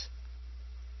ass.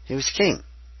 He was king.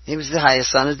 He was the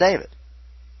highest son of David.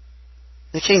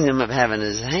 The kingdom of heaven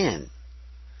is at hand.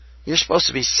 You're supposed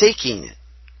to be seeking it.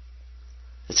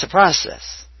 It's a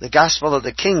process. The gospel of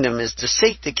the kingdom is to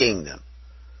seek the kingdom.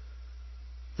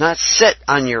 Not sit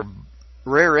on your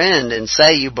rear end and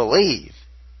say you believe.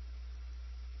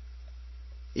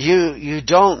 You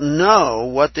don't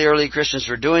know what the early Christians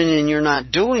were doing, and you're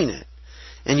not doing it.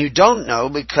 And you don't know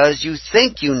because you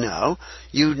think you know.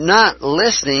 You're not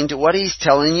listening to what he's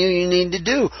telling you you need to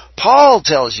do. Paul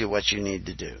tells you what you need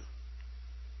to do.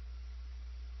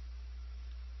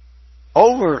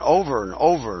 Over and over and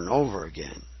over and over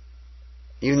again.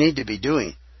 You need to be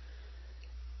doing.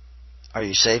 Are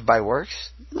you saved by works?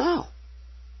 No.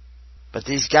 But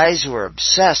these guys who are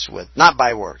obsessed with, not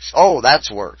by works. Oh,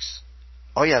 that's works.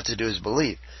 All you have to do is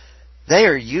believe. They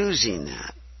are using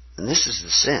that. And this is the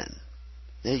sin.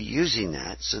 They're using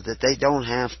that so that they don't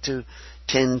have to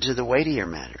tend to the weightier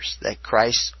matters that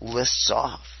Christ lists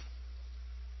off.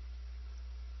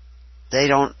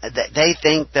 They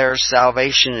think their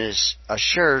salvation is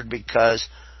assured because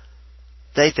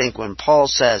they think when Paul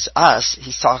says us,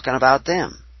 he's talking about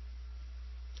them.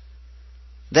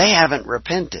 They haven't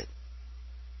repented.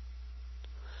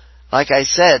 Like I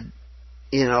said,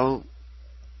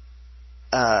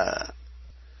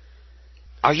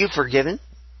 are you forgiven?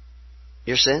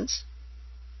 Your sins?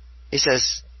 He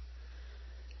says,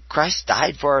 Christ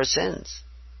died for our sins.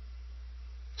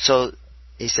 So,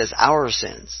 he says our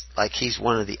sins, like he's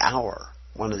one of the our,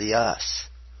 one of the us.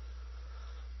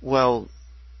 Well,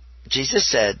 Jesus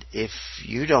said, if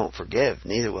you don't forgive,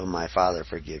 neither will my Father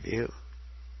forgive you.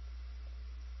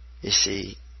 You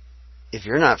see, if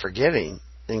you're not forgiving,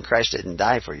 then Christ didn't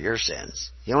die for your sins.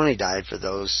 He only died for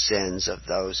those sins of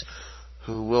those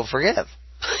who will forgive.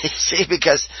 You see,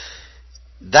 because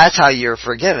that's how you're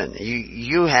forgiven.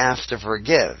 You have to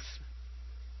forgive.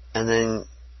 And then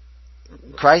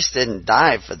Christ didn't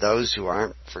die for those who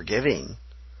aren't forgiving.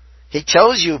 He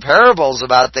tells you parables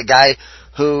about the guy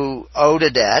who owed a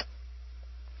debt,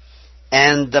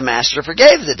 and the master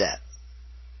forgave the debt.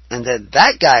 And then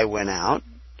that guy went out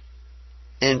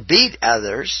and beat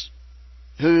others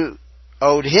who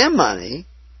owed him money,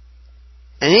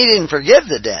 and he didn't forgive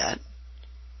the debt.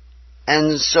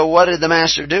 And so what did the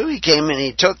master do? He came and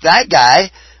he took that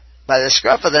guy by the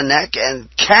scruff of the neck and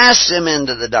cast him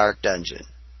into the dark dungeon.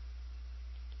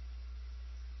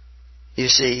 You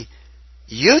see,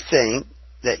 you think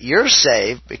that you're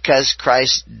saved because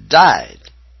Christ died.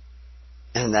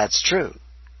 And that's true.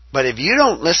 But if you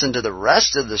don't listen to the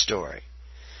rest of the story,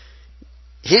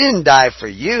 He didn't die for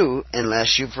you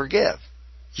unless you forgive.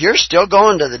 You're still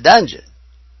going to the dungeon.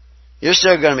 You're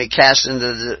still going to be cast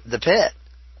into the pit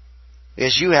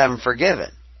because you haven't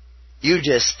forgiven. You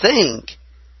just think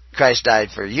Christ died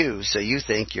for you, so you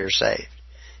think you're saved.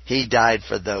 He died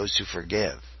for those who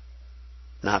forgive,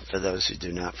 not for those who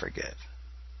do not forgive.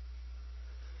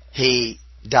 He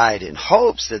died in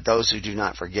hopes that those who do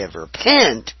not forgive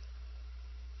repent,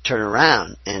 turn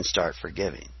around, and start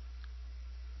forgiving.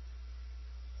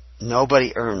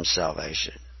 Nobody earns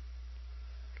salvation.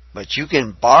 But you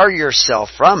can bar yourself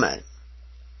from it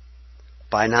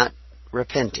by not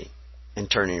repenting and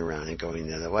turning around and going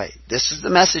the other way. This is the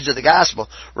message of the gospel.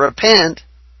 Repent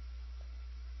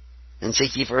and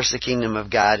seek ye first the kingdom of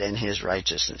God and His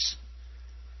righteousness.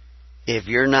 If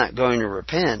you're not going to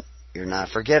repent, you're not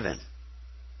forgiven.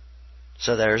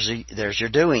 So there's your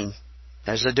doing.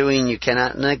 There's the doing you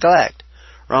cannot neglect.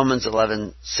 Romans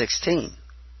 11:16.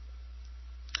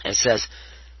 It says,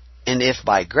 and if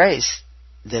by grace,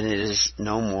 then it is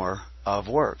no more of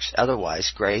works.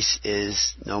 Otherwise, grace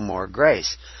is no more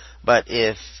grace. But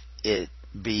if it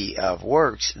be of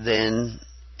works, then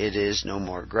it is no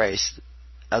more grace.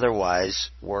 Otherwise,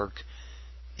 work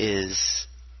is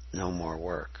no more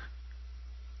work.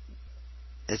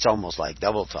 It's almost like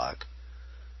double talk.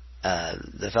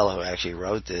 The fellow who actually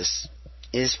wrote this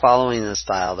is following the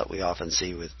style that we often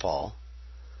see with Paul.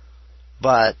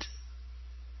 But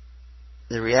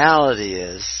the reality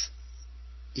is,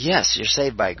 yes, you're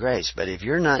saved by grace, but if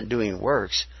you're not doing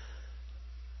works,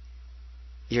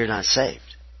 you're not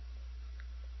saved.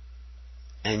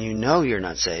 And you know you're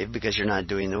not saved because you're not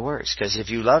doing the works. Because if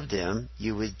you loved Him,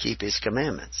 you would keep His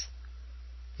commandments.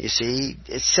 You see,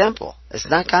 it's simple. It's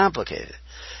not complicated.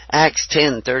 Acts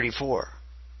 10:34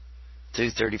 through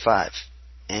 35.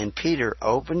 And Peter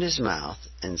opened his mouth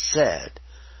and said,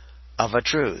 of a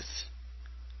truth,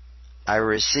 I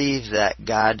receive that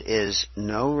God is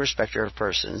no respecter of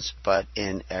persons, but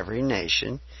in every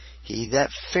nation he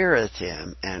that feareth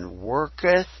Him and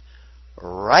worketh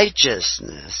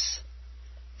righteousness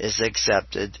is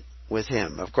accepted with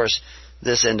Him. Of course,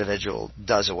 this individual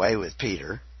does away with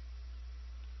Peter,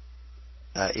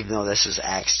 even though this is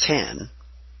Acts 10,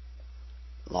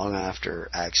 long after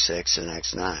Acts 6 and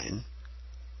Acts 9.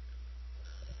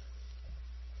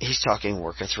 He's talking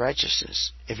worketh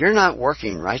righteousness. If you're not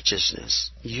working righteousness,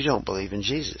 you don't believe in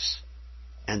Jesus.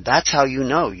 And that's how you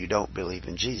know you don't believe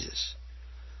in Jesus.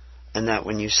 And that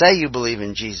when you say you believe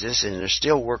in Jesus and there's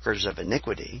still workers of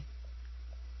iniquity,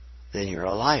 then you're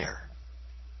a liar.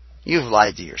 You've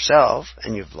lied to yourself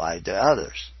and you've lied to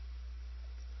others.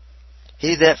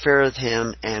 He that feareth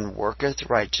Him and worketh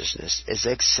righteousness is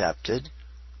accepted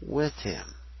with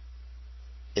Him.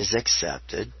 Is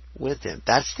accepted with Him.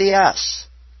 That's the us.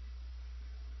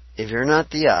 If you're not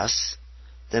the us,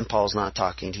 then Paul's not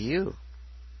talking to you.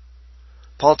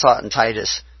 Paul taught in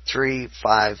Titus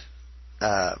 3:5,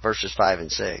 verses 5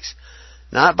 and 6,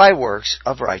 not by works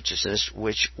of righteousness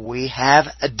which we have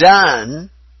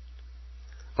done.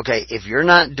 Okay, if you're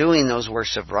not doing those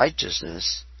works of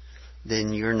righteousness,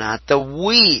 then you're not the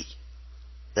we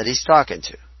that he's talking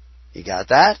to. You got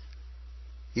that?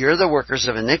 You're the workers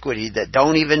of iniquity that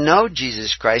don't even know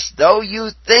Jesus Christ, though you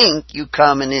think you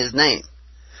come in His name.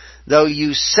 Though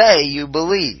you say you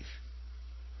believe.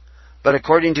 But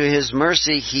according to His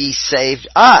mercy, He saved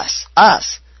us.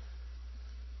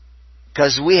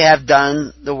 Because we have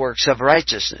done the works of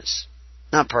righteousness.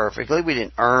 Not perfectly. We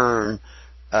didn't earn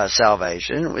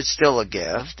salvation. It's still a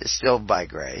gift. It's still by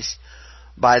grace.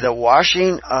 By the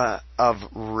washing of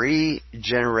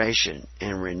regeneration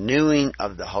and renewing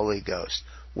of the Holy Ghost.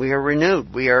 We are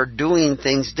renewed. We are doing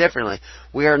things differently.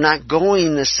 We are not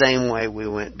going the same way we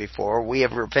went before. We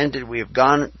have repented. We have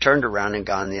turned around and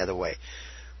gone the other way.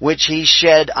 Which He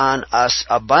shed on us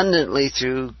abundantly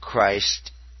through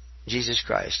Christ, Jesus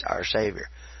Christ, our Savior.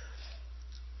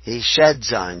 He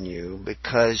sheds on you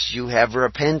because you have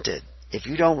repented. If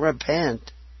you don't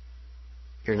repent,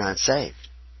 you're not saved.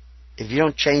 If you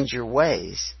don't change your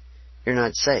ways, you're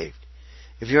not saved.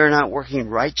 If you're not working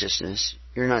righteousness,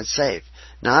 You're not saved.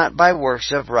 Not by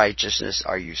works of righteousness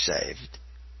are you saved,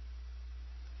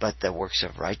 but the works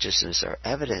of righteousness are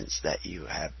evidence that you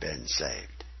have been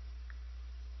saved.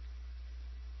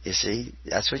 You see,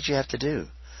 that's what you have to do.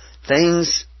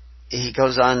 Things, he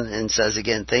goes on and says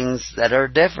again, things that are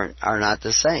different are not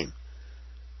the same.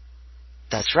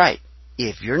 That's right.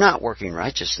 If you're not working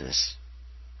righteousness,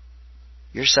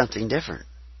 you're something different.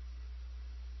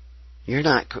 You're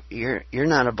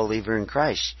not a believer in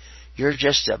Christ. You're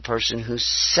just a person who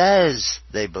says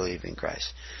they believe in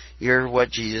Christ. You're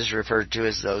what Jesus referred to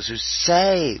as those who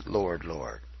say, Lord,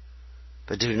 Lord,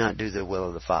 but do not do the will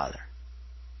of the Father.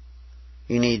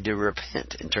 You need to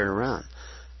repent and turn around.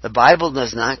 The Bible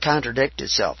does not contradict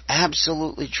itself.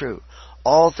 Absolutely true.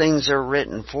 All things are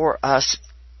written for us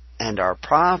and are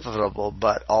profitable,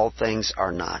 but all things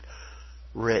are not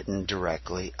written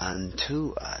directly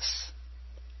unto us.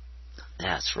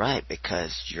 That's right,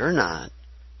 because you're not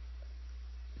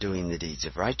doing the deeds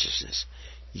of righteousness.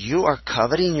 You are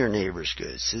coveting your neighbor's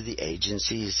goods through the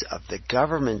agencies of the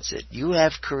governments that you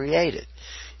have created.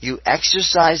 You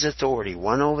exercise authority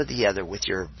one over the other with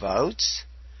your votes,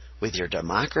 with your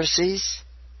democracies,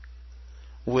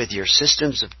 with your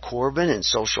systems of Corbyn and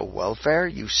social welfare.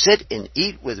 You sit and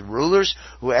eat with rulers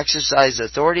who exercise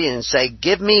authority and say,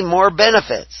 give me more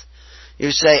benefits.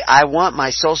 You say, I want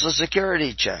my Social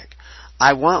Security check.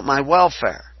 I want my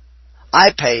welfare.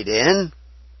 I paid in.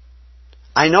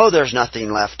 I know there's nothing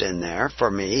left in there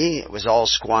for me. It was all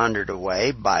squandered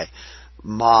away by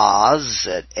moths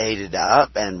that ate it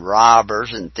up and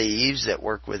robbers and thieves that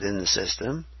work within the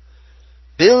system.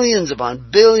 Billions upon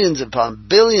billions upon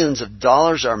billions of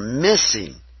dollars are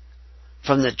missing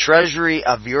from the treasury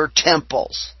of your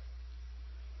temples.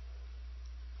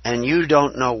 And you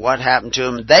don't know what happened to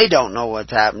them. They don't know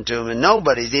what happened to them. And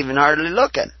nobody's even hardly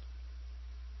looking.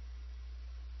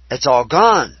 It's all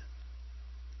gone.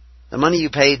 The money you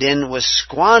paid in was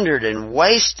squandered and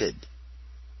wasted.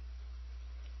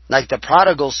 Like the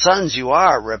prodigal sons you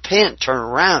are, repent, turn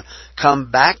around,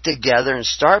 come back together and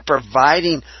start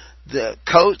providing the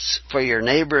coats for your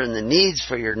neighbor and the needs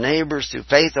for your neighbors through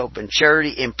faith, hope, and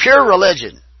charity in pure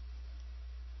religion.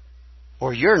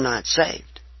 Or you're not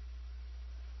saved.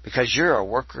 Because you're a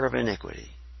worker of iniquity.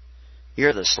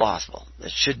 You're the slothful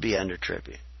that should be under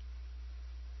tribute.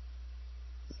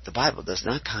 The Bible does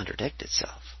not contradict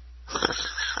itself.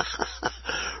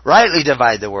 Rightly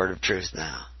divide the word of truth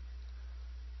now.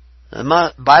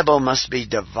 The Bible must be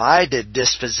divided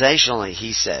dispensationally,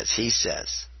 he says. He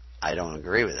says. I don't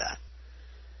agree with that.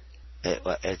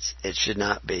 It should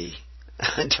not be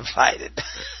divided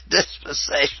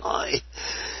dispensationally.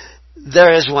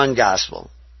 There is one gospel.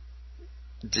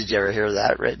 Did you ever hear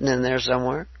that written in there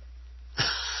somewhere?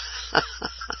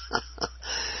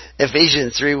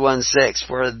 Ephesians 3:1-6,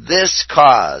 for this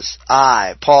cause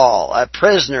I, Paul, a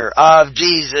prisoner of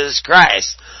Jesus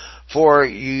Christ, for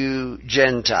you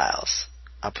Gentiles.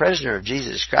 A prisoner of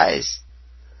Jesus Christ.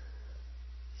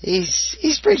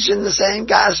 He's preaching the same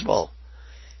gospel.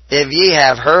 If ye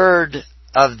have heard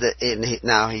of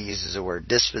now he uses the word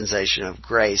dispensation of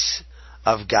grace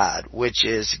of God, which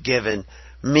is given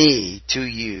me to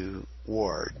you,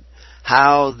 ward,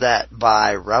 how that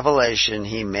by revelation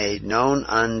he made known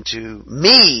unto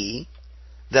me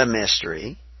the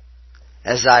mystery,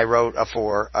 as I wrote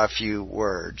afore a few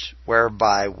words,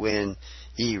 whereby when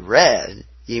ye read,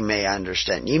 ye may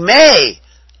understand. Ye may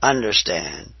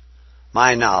understand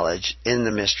my knowledge in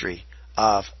the mystery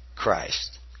of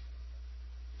Christ.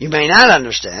 You may not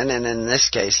understand, and in this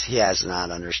case, he has not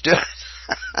understood.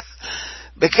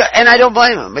 And I don't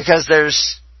blame him, because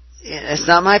it's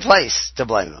not my place to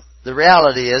blame him. The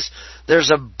reality is,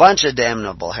 there's a bunch of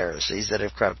damnable heresies that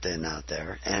have crept in out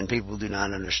there, and people do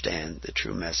not understand the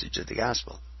true message of the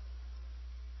gospel.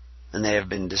 And they have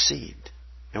been deceived.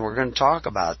 And we're going to talk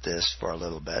about this for a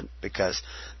little bit, because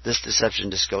this deception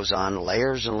just goes on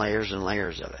layers and layers and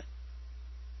layers of it.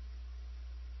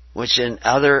 Which in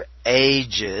other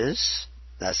ages,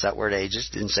 that's that word ages,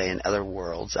 didn't say in other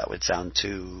worlds, that would sound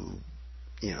too,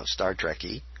 Star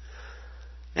Trek-y.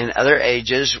 In other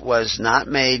ages was not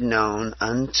made known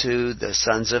unto the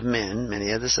sons of men.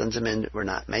 Many of the sons of men were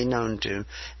not made known to,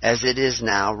 as it is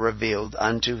now revealed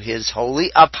unto his holy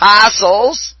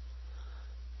apostles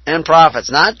and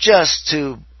prophets. Not just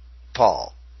to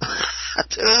Paul,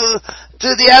 to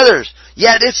the others.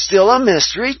 Yet it's still a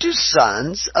mystery to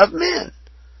sons of men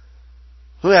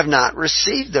who have not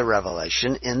received the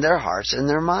revelation in their hearts and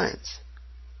their minds.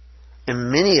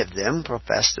 And many of them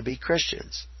profess to be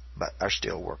Christians, but are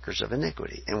still workers of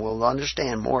iniquity. And we'll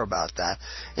understand more about that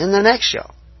in the next show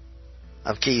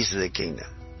of Keys to the Kingdom.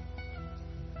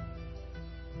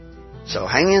 So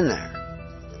hang in there.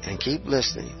 and keep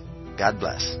listening. God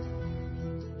bless.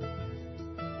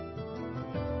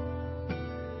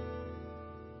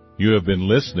 You have been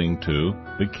listening to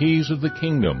The Keys of the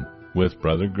Kingdom with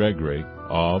Brother Gregory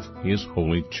of His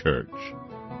Holy Church.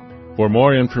 For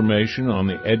more information on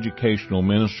the educational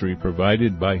ministry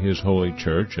provided by His Holy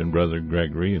Church and Brother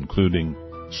Gregory, including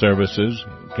services,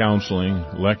 counseling,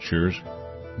 lectures,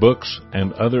 books,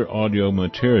 and other audio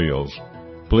materials,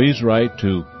 please write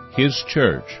to His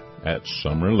Church at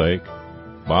Summer Lake,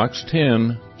 Box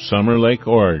 10, Summer Lake,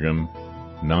 Oregon,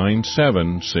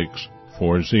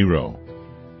 97640.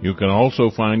 You can also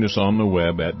find us on the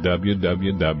web at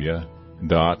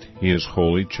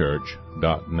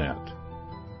www.hisholychurch.net.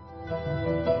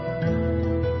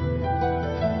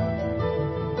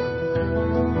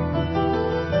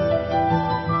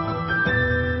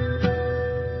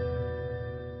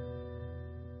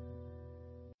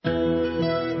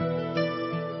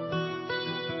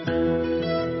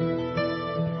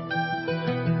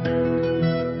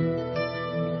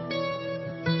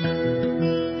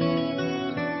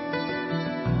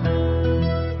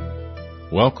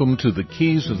 Welcome to the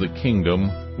Keys of the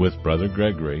Kingdom with Brother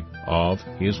Gregory of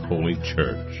His Holy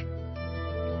Church.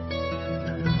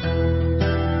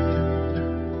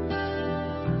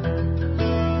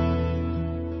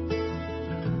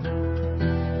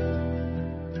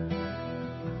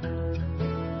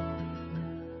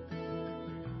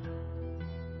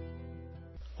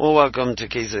 Well, welcome to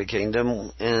Keys of the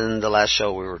Kingdom. In the last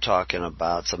show we were talking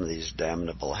about some of these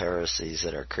damnable heresies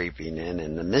that are creeping in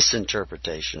and the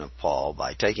misinterpretation of Paul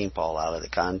by taking Paul out of the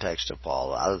context of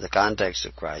Paul, out of the context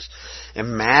of Christ,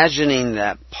 imagining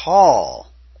that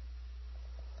Paul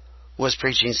was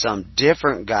preaching some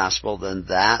different gospel than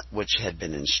that which had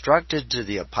been instructed to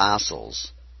the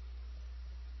apostles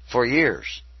for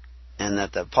years, and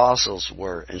that the apostles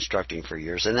were instructing for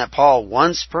years, and that Paul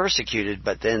once persecuted,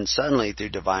 but then suddenly through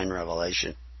divine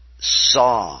revelation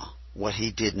saw what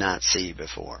he did not see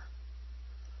before,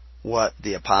 what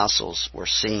the apostles were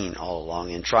seeing all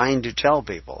along and trying to tell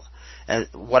people. And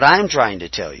what I'm trying to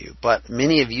tell you, but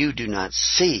many of you do not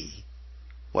see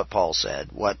what Paul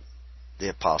said, what the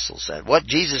apostles said, what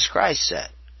Jesus Christ said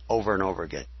over and over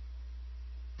again.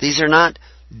 These are not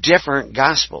different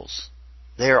gospels.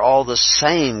 They are all the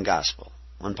same gospel.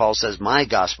 When Paul says, my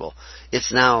gospel,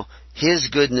 it's now his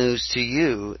good news to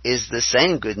you is the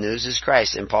same good news as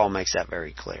Christ. And Paul makes that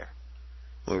very clear.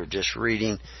 We were just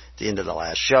reading at the end of the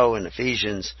last show in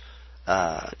Ephesians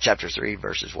chapter 3,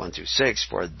 verses 1 through 6.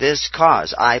 For this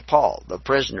cause, I, Paul, the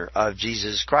prisoner of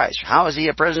Jesus Christ. How is he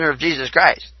a prisoner of Jesus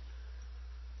Christ?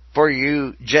 For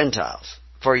you Gentiles,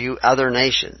 for you other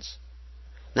nations.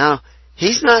 Now,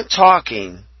 he's not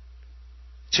talking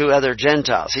to other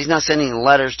Gentiles. He's not sending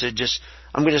letters to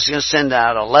I'm just going to send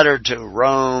out a letter to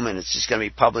Rome and it's just going to be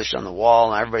published on the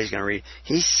wall and everybody's going to read it.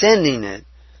 He's sending it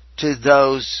to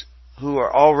those who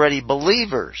are already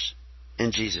believers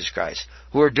in Jesus Christ,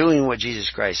 who are doing what Jesus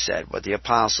Christ said, what the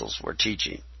apostles were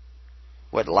teaching,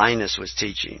 what Linus was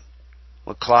teaching,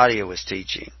 what Claudia was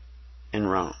teaching in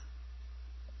Rome,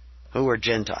 who were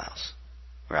Gentiles.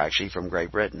 We're actually from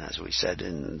Great Britain, as we said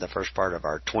in the first part of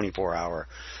our 24-hour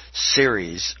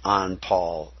series on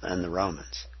Paul and the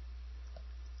Romans.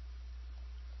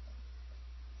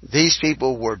 These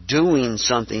people were doing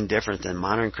something different than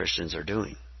modern Christians are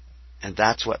doing. And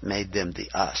that's what made them the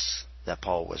us that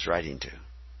Paul was writing to.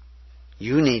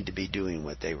 You need to be doing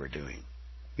what they were doing.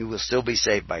 You will still be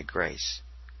saved by grace.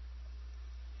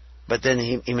 But then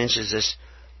he mentions this,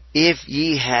 if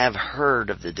ye have heard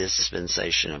of the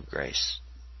dispensation of grace.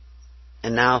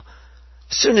 And now,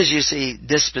 as soon as you see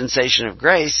dispensation of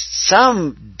grace,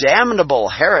 some damnable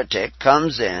heretic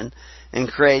comes in and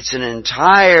creates an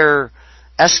entire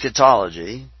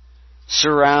eschatology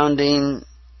surrounding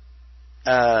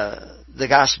the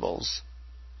Gospels,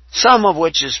 some of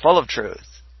which is full of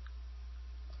truth,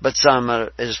 but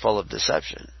some is full of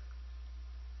deception.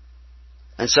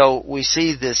 And so we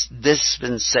see this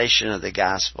dispensation of the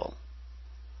Gospel,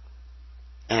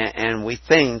 and we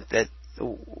think that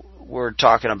we're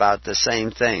talking about the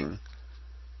same thing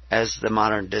as the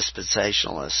modern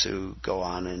dispensationalists who go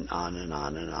on and on and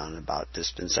on and on about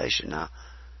dispensation. Now,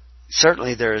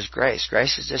 certainly there is grace.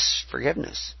 Grace is just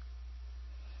forgiveness.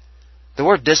 The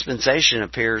word dispensation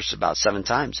appears about 7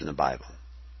 times in the Bible.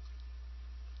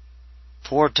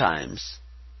 4 times,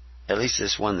 at least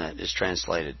this one that is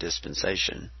translated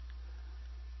dispensation,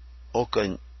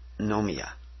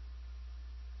 oikonomia.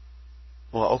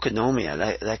 Well,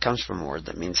 oikonomia, that comes from a word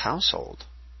that means household.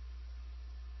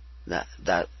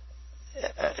 That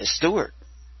steward,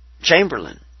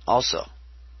 chamberlain, also.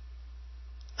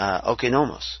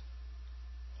 Oikonomos.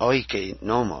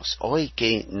 Oikonomos.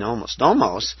 Oikonomos.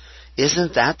 Nomos,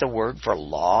 isn't that the word for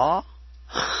law?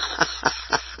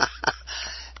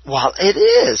 Well, it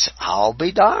is. I'll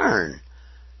be darned.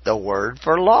 The word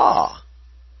for law.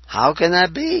 How can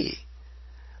that be?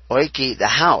 Oiki, the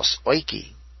house.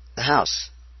 Oiki, the house.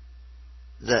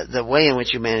 The way in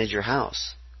which you manage your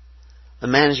house. The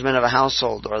management of a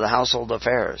household or the household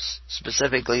affairs.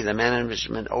 Specifically, the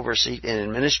management, oversight, and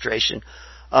administration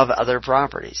of other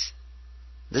properties.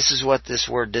 This is what this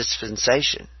word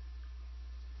dispensation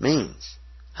means.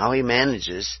 How he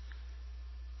manages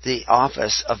the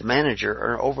office of manager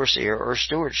or overseer or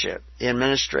stewardship, the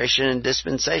administration and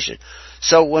dispensation.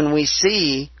 So when we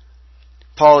see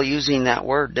Paul using that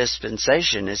word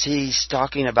dispensation, is he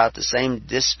talking about the same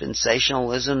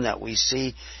dispensationalism that we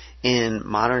see in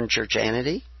modern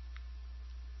churchianity?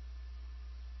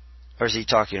 Or is he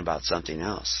talking about something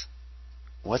else?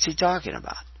 What's he talking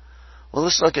about? Well,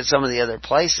 let's look at some of the other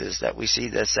places that we see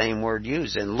the same word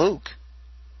used. In Luke,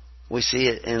 we see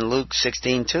it in Luke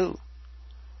 16:2.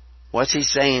 What's he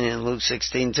saying in Luke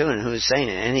 16:2, and who is saying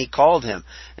it? And he called him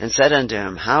and said unto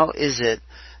him, How is it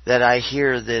that I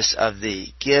hear this of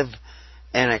thee? Give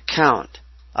an account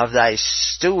of thy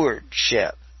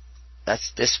stewardship.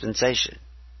 That's dispensation.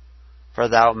 For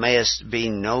thou mayest be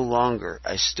no longer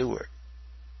a steward.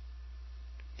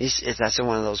 That's in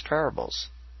one of those parables.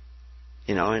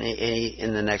 You know, and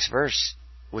in the next verse,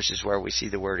 which is where we see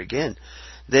the word again.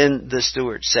 Then the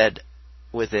steward said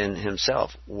within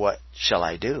himself, What shall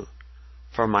I do?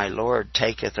 For my Lord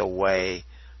taketh away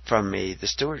from me the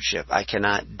stewardship. I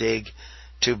cannot dig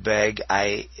to beg.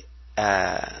 I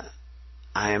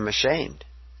am ashamed.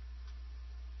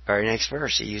 Very next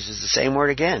verse, he uses the same word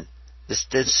again. This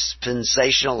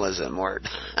dispensationalism word.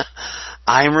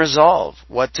 I am resolved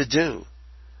what to do,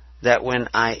 that when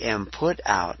I am put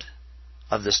out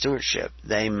of the stewardship,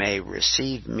 they may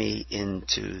receive me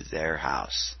into their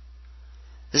house.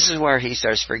 This is where he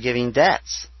starts forgiving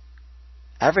debts.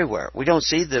 Everywhere. We don't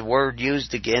see the word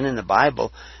used again in the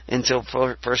Bible until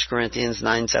 1 Corinthians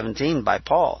 9:17 by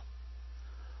Paul.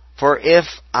 For if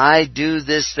I do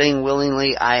this thing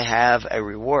willingly, I have a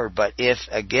reward. But if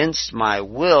against my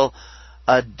will,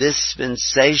 a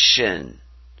dispensation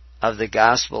of the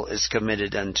gospel is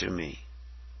committed unto me.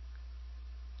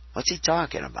 What's he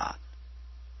talking about?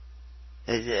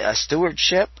 A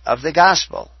stewardship of the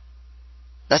gospel.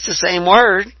 That's the same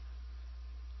word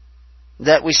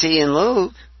that we see in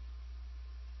Luke.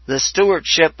 The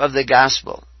stewardship of the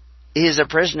gospel. He is a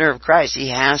prisoner of Christ. He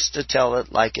has to tell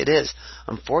it like it is.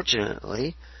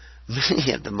 Unfortunately,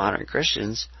 many of the modern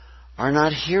Christians are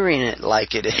not hearing it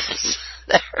like it is.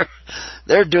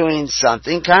 They're doing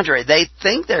something contrary. They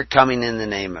think they're coming in the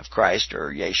name of Christ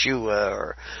or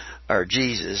Yeshua or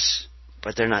Jesus,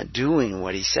 but they're not doing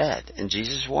what he said. And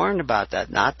Jesus warned about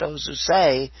that. Not those who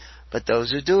say, but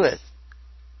those who do it.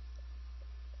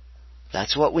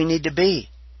 That's what we need to be.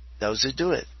 Those who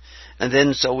do it. And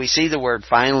then, so we see the word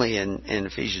finally in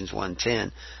Ephesians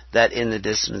 1:10, that in the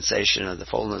dispensation of the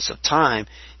fullness of time,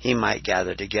 he might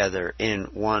gather together in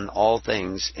one all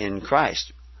things in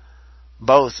Christ,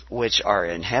 both which are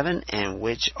in heaven and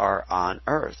which are on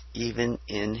earth, even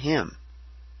in him.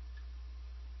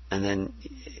 And then,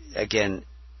 again,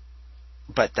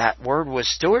 but that word was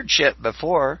stewardship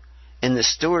before, in the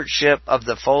stewardship of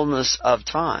the fullness of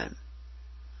time.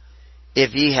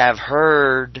 If ye have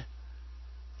heard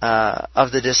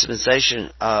of the dispensation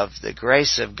of the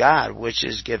grace of God, which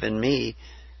is given me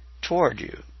toward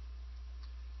you.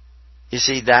 You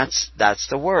see, that's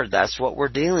the word. That's what we're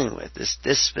dealing with, this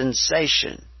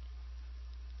dispensation,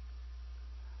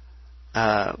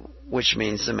 which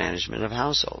means the management of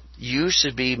household. You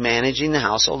should be managing the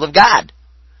household of God.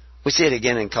 We see it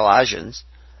again in Colossians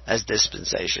as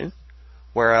dispensation,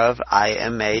 whereof I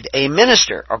am made a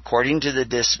minister according to the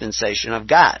dispensation of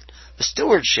God, the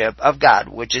stewardship of God,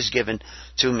 which is given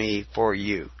to me for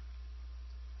you.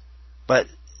 But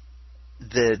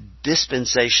the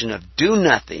dispensation of do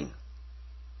nothing,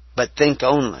 but think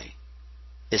only,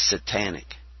 is satanic.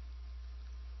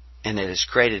 And it has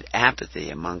created apathy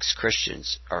amongst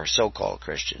Christians, or so-called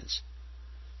Christians.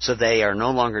 So they are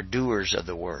no longer doers of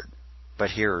the word, but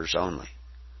hearers only.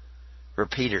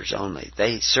 Repeaters only.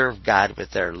 They serve God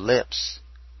with their lips,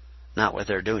 not what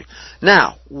they're doing.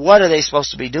 Now, what are they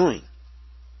supposed to be doing?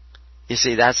 You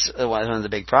see, that's one of the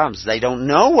big problems. They don't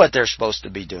know what they're supposed to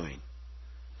be doing.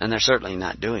 And they're certainly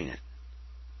not doing it.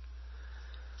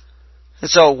 And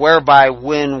so, whereby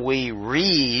when we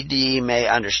read, ye may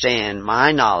understand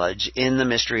my knowledge in the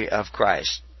mystery of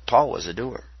Christ. Paul was a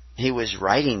doer. He was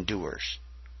writing doers.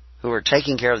 who were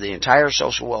taking care of the entire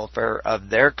social welfare of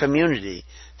their community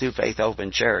through faith, hope,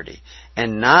 and charity,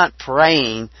 and not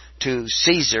praying to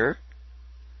Caesar,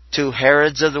 to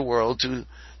Herods of the world, to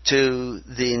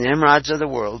the Nimrods of the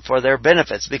world for their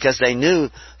benefits, because they knew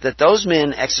that those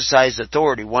men exercised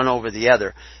authority one over the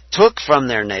other, took from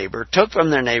their neighbor, took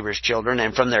from their neighbor's children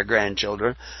and from their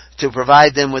grandchildren to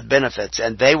provide them with benefits,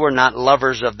 and they were not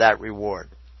lovers of that reward,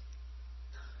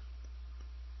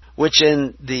 which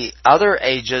in the other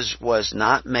ages was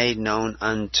not made known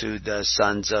unto the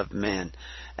sons of men,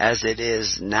 as it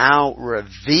is now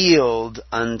revealed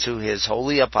unto his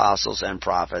holy apostles and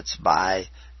prophets by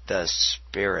the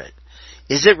Spirit.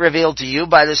 Is it revealed to you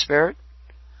by the Spirit?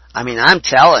 I mean, I'm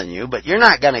telling you, but you're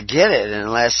not going to get it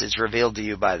unless it's revealed to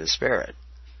you by the Spirit.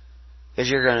 Because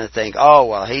you're going to think, oh,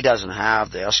 well, he doesn't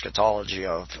have the eschatology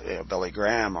of Billy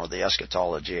Graham or the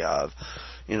eschatology of,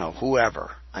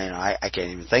 whoever. I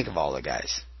can't even think of all the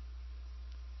guys.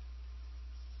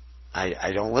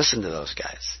 I don't listen to those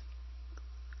guys.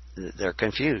 They're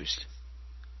confused.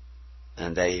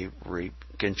 And they reap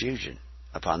confusion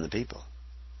upon the people.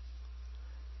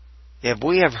 If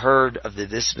we have heard of the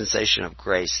dispensation of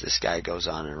grace, this guy goes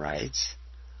on and writes,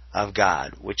 of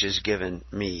God, which is given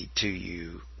me to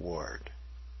you, ward.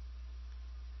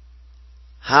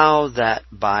 How that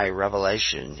by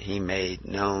revelation he made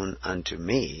known unto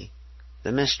me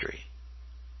the mystery.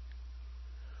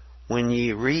 When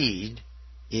ye read,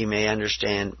 ye may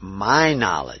understand my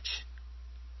knowledge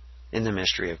in the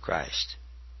mystery of Christ.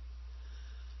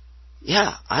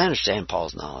 Yeah, I understand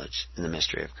Paul's knowledge in the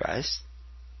mystery of Christ,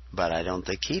 but I don't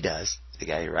think he does, the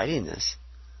guy writing this.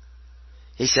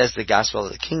 He says the gospel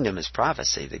of the kingdom is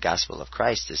prophecy. The gospel of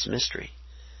Christ is mystery.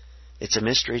 It's a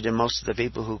mystery to most of the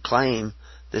people who claim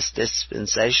this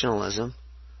dispensationalism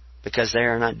because they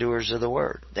are not doers of the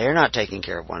word. They are not taking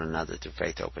care of one another through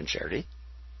faith, hope, and charity.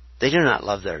 They do not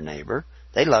love their neighbor.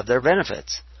 They love their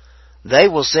benefits. They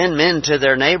will send men to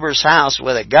their neighbor's house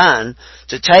with a gun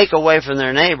to take away from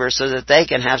their neighbor so that they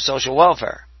can have social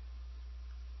welfare.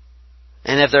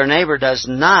 And if their neighbor does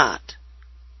not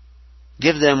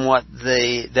give them what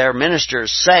their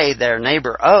ministers say their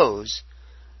neighbor owes,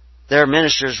 their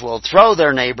ministers will throw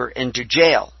their neighbor into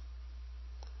jail,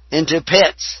 into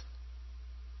pits,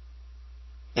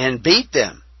 and beat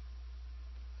them,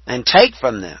 and take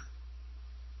from them.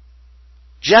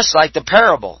 Just like the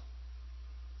parable.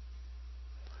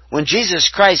 When Jesus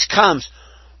Christ comes,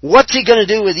 what's He going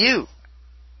to do with you?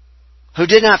 Who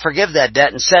did not forgive that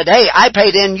debt and said, hey, I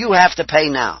paid in, you have to pay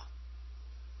now.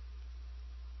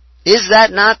 Is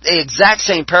that not the exact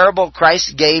same parable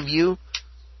Christ gave you?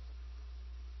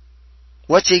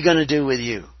 What's He going to do with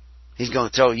you? He's going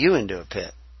to throw you into a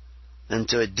pit,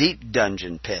 into a deep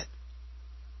dungeon pit.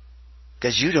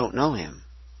 Because you don't know Him.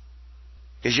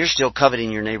 Because you're still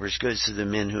coveting your neighbor's goods to the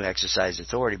men who exercise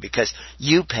authority because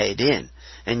you paid in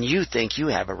and you think you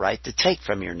have a right to take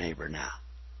from your neighbor now.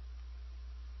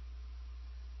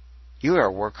 You are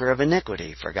a worker of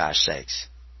iniquity, for gosh sakes.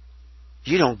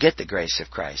 You don't get the grace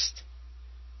of Christ.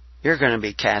 You're going to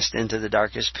be cast into the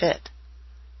darkest pit.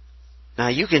 Now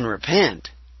you can repent.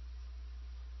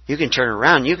 You can turn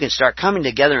around. You can start coming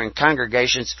together in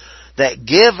congregations that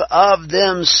give of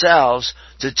themselves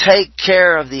to take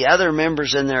care of the other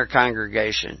members in their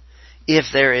congregation if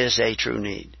there is a true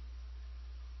need.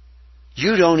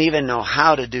 You don't even know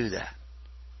how to do that.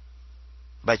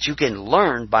 But you can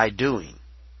learn by doing.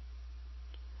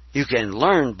 You can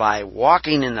learn by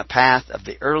walking in the path of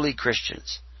the early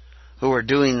Christians who were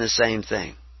doing the same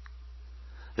thing.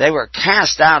 They were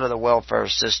cast out of the welfare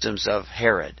systems of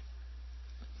Herod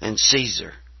and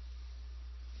Caesar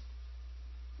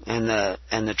and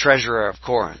the treasurer of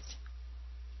Corinth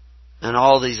and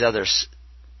all these other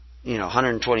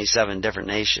 127 different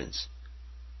nations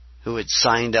who had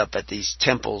signed up at these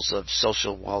temples of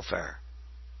social welfare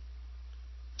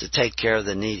to take care of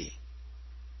the needy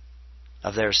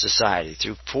of their society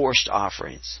through forced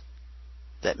offerings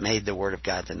that made the Word of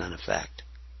God to none effect.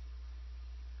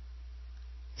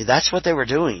 That's what they were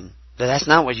doing, but that's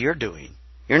not what you're doing.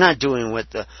 You're not doing what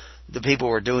the people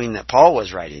were doing that Paul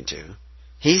was writing to.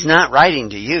 He's not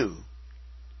writing to you.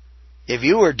 If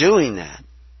you were doing that,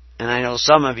 and I know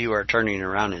some of you are turning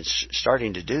around and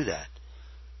starting to do that,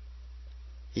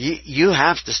 you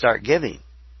have to start giving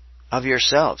of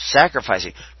yourself,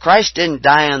 sacrificing. Christ didn't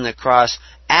die on the cross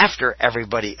after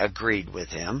everybody agreed with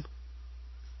Him.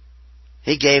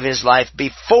 He gave His life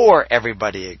before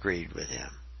everybody agreed with Him.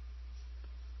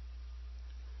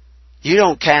 You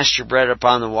don't cast your bread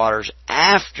upon the waters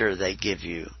after they give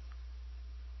you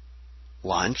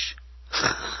lunch.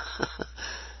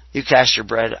 You cast your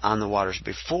bread on the waters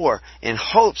before in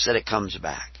hopes that it comes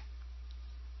back.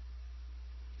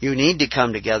 You need to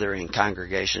come together in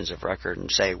congregations of record and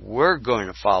say, we're going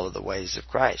to follow the ways of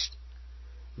Christ.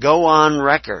 Go on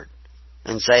record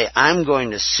and say, I'm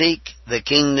going to seek the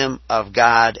kingdom of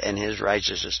God and His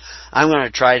righteousness. I'm going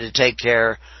to try to take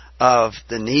care of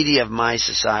the needy of my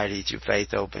society through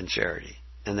faith, hope, and charity.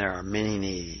 And there are many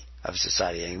needy of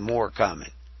society, and more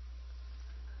coming.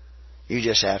 You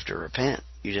just have to repent.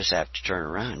 You just have to turn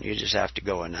around. You just have to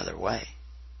go another way.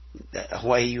 A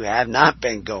way you have not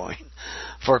been going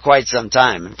for quite some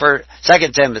time. And for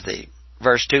 2 Timothy,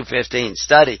 verse 2:15,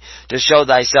 study to show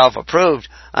thyself approved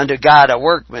unto God, a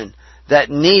workman that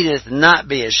needeth not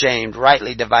be ashamed,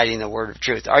 rightly dividing the word of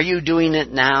truth. Are you doing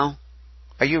it now?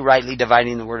 Are you rightly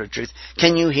dividing the word of truth?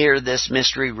 Can you hear this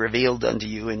mystery revealed unto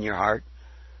you in your heart?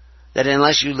 That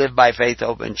unless you live by faith,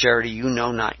 hope, and charity, you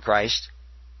know not Christ.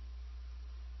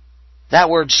 That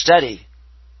word study,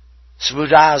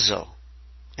 spoudazo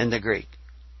in the Greek,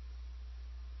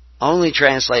 only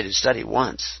translated study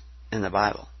once in the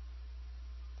Bible.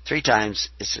 3 times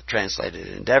it's translated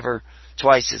endeavor.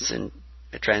 Twice it's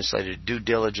translated due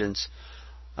diligence.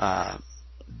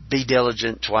 Be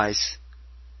diligent twice.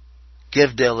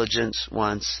 Give diligence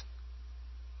once.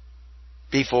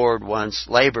 Be forward once.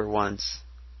 Labor once.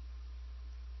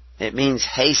 It means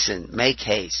hasten, make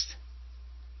haste.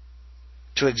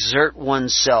 To exert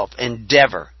oneself,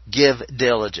 endeavor, give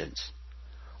diligence.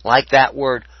 Like that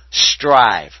word,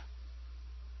 strive.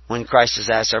 When Christ is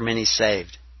asked, are many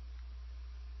saved?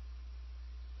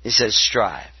 He says,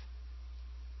 strive.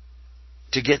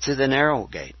 To get to the narrow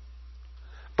gate.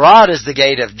 Broad is the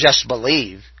gate of just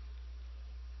believe.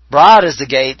 Broad is the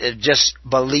gate of just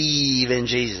believe in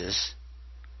Jesus.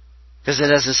 Because it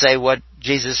doesn't say what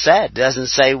Jesus said. It doesn't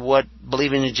say what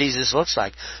believing in Jesus looks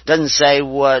like. It doesn't say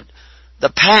what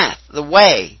the path, the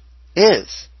way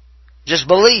is. Just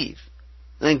believe.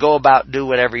 And then go about do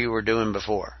whatever you were doing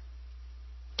before.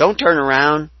 Don't turn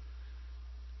around.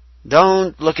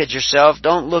 Don't look at yourself.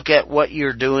 Don't look at what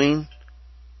you're doing.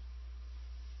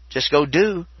 Just go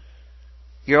do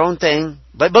your own thing.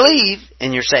 But believe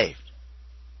and you're saved.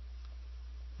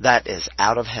 That is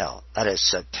out of hell. That is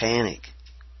satanic.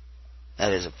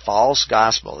 That is a false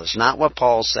gospel. It's not what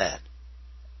Paul said.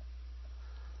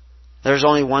 There's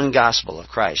only one gospel of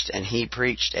Christ, and He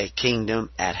preached a kingdom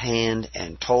at hand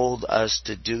and told us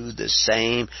to do the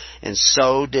same, and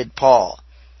so did Paul.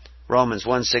 Romans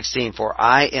 1:16, for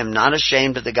I am not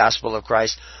ashamed of the gospel of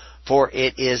Christ, for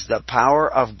it is the power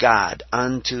of God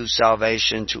unto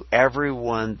salvation to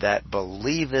everyone that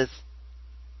believeth,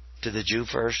 to the Jew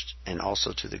first, and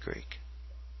also to the Greek.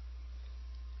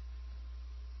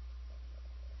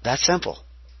 That's simple.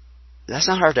 That's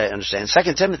not hard to understand.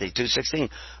 2 Timothy 2:16.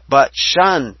 But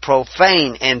shun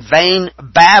profane and vain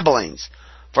babblings,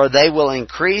 for they will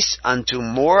increase unto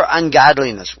more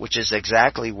ungodliness, which is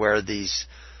exactly where these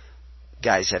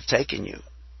guys have taken you.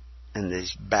 And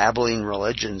these babbling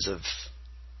religions of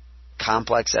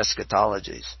complex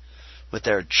eschatologies with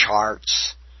their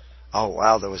charts. Oh,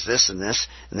 wow, there was this and this,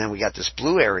 and then we got this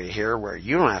blue area here where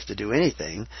you don't have to do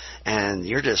anything, and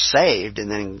you're just saved,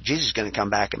 and then Jesus is going to come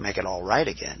back and make it all right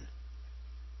again.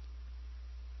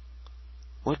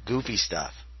 What goofy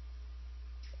stuff.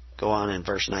 Go on in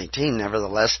verse 19.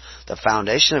 Nevertheless, the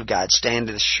foundation of God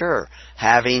standeth sure,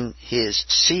 having His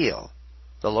seal.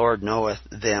 The Lord knoweth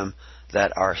them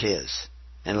that are His.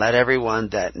 And let everyone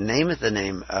that nameth the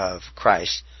name of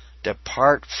Christ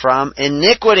depart from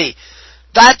iniquity.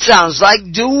 That sounds like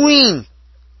doing.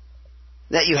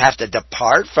 That you have to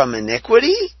depart from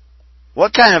iniquity?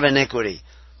 What kind of iniquity?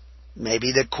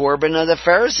 Maybe the Corban of the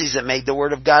Pharisees that made the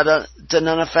Word of God to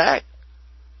none effect.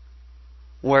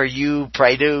 Where you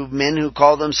pray to men who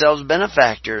call themselves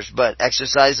benefactors, but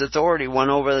exercise authority one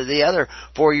over the other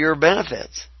for your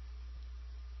benefits.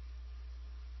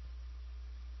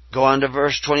 Go on to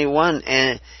verse 21.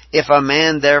 And if a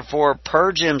man therefore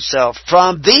purge himself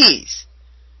from these,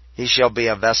 he shall be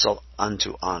a vessel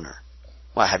unto honor.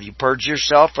 Well, have you purged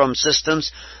yourself from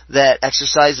systems that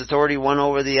exercise authority one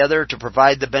over the other to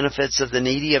provide the benefits of the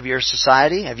needy of your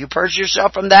society? Have you purged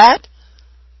yourself from that?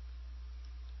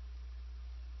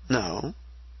 No.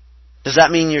 Does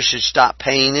that mean you should stop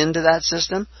paying into that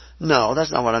system? No,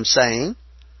 that's not what I'm saying.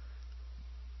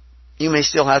 You may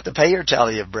still have to pay your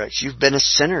tally of bricks. You've been a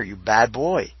sinner, you bad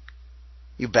boy.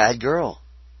 You bad girl.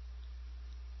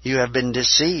 You have been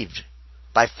deceived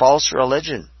by false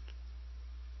religion.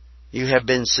 You have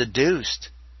been seduced.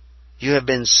 You have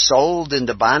been sold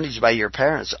into bondage by your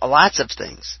parents. Lots of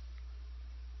things.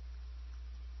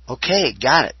 Okay,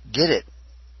 got it. Get it.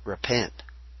 Repent.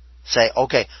 Say,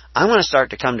 okay, I'm going to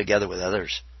start to come together with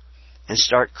others and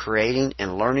start creating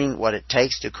and learning what it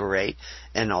takes to create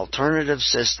an alternative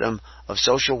system of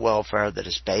social welfare that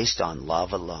is based on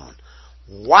love alone.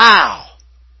 Wow!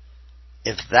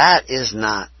 If that is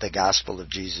not the gospel of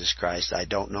Jesus Christ, I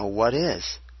don't know what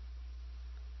is.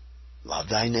 Love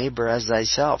thy neighbor as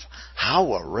thyself.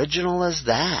 How original is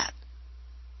that?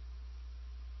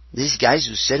 These guys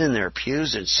who sit in their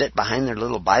pews and sit behind their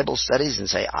little Bible studies and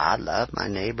say, I love my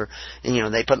neighbor.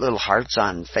 And, they put little hearts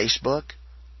on Facebook.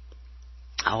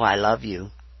 Oh, I love you.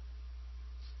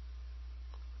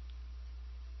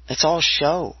 It's all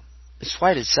show. It's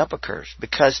whited sepulchres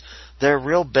because they're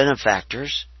real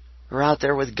benefactors who are out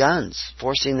there with guns,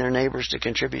 forcing their neighbors to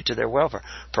contribute to their welfare,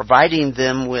 providing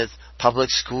them with public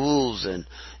schools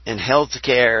and health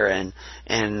care and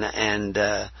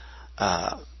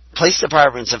police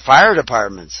departments and fire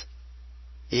departments,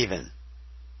 even.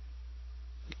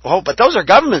 Oh, but those are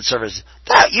government services.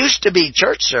 That used to be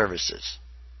church services.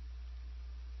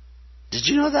 Did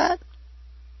you know that?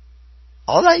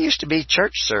 All that used to be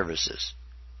church services.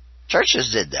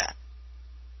 Churches did that.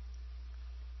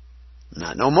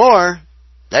 Not no more.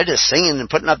 They're just singing and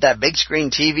putting up that big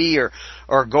screen TV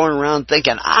or going around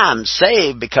thinking, I'm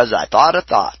saved because I thought a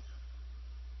thought.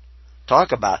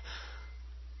 Talk about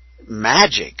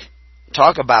magic.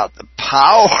 Talk about the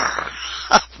power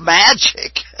of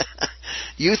magic.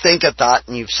 You think a thought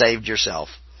and you've saved yourself.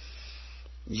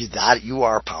 You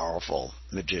are a powerful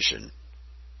magician.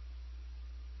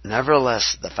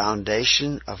 Nevertheless, the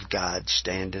foundation of God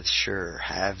standeth sure,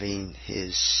 having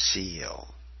his seal.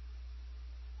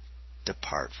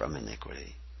 Depart from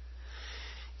iniquity.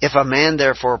 If a man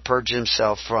therefore purge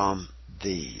himself from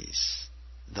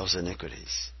those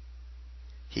iniquities,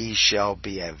 he shall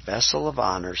be a vessel of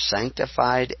honor,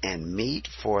 sanctified and meet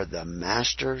for the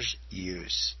master's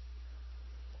use,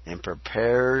 and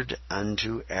prepared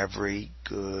unto every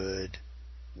good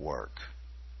work.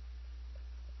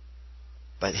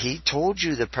 But he told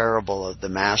you the parable of the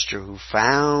master who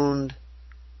found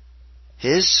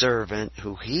his servant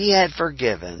who he had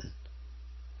forgiven,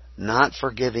 not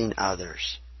forgiving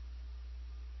others,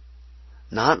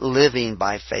 not living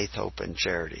by faith, hope, and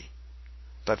charity,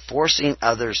 but forcing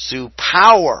others through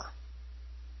power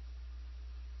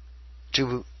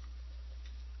to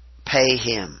pay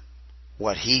him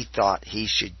what he thought he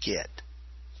should get,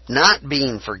 not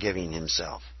being forgiving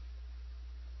himself.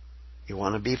 You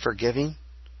want to be forgiving?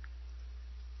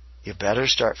 You better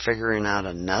start figuring out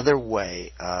another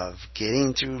way of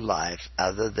getting through life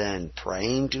other than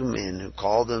praying to men who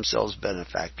call themselves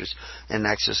benefactors and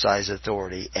exercise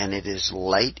authority. And it is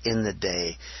late in the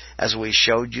day. As we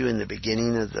showed you in the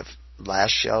beginning of the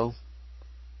last show,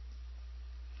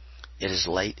 it is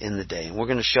late in the day. And we're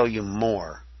going to show you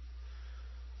more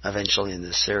eventually in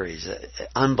this series.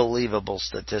 Unbelievable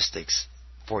statistics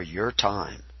for your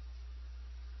time.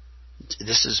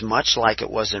 This is much like it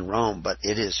was in Rome, but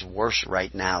it is worse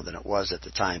right now than it was at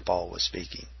the time Paul was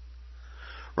speaking.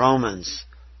 Romans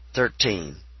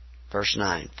 13, verse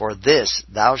 9. For this,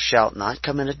 thou shalt not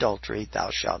commit adultery, thou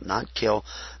shalt not kill,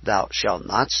 thou shalt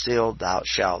not steal, thou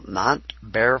shalt not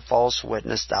bear false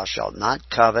witness, thou shalt not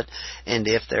covet, and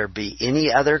if there be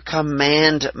any other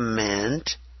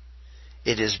commandment,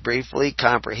 it is briefly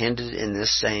comprehended in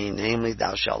this saying, namely,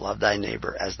 thou shalt love thy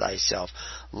neighbor as thyself.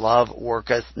 Love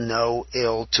worketh no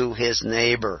ill to his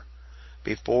neighbor.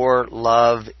 Before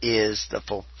love is the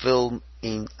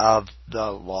fulfilling of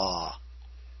the law.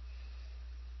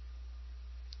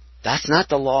 That's not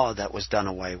the law that was done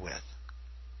away with.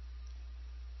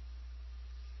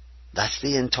 That's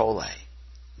the entole,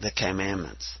 the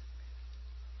commandments.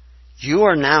 You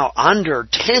are now under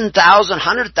 10,000,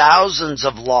 100,000s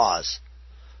of laws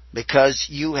because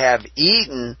you have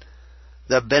eaten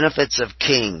the benefits of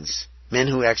kings, men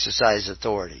who exercise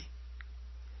authority.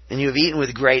 And you have eaten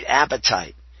with great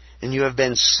appetite. And you have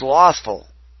been slothful.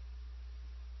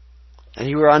 And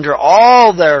you are under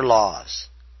all their laws.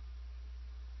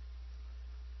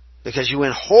 Because you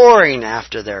went whoring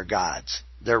after their gods,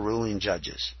 their ruling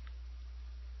judges.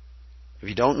 If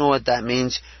you don't know what that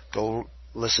means, go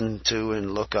listen to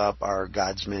and look up our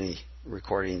God's Many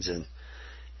recordings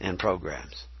and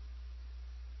programs,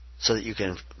 so that you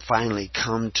can finally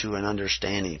come to an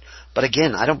understanding. But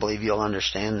again, I don't believe you'll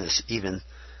understand this even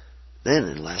then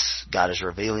unless God is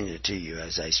revealing it to you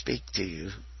as I speak to you.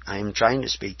 I am trying to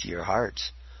speak to your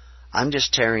hearts. I'm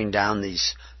just tearing down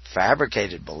these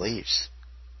fabricated beliefs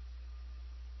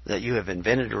that you have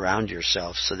invented around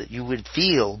yourself so that you would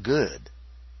feel good.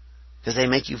 Because they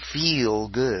make you feel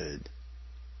good.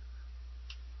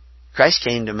 Christ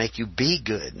came to make you be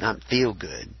good, not feel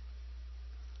good.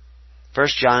 1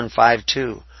 John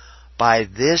 5:2. By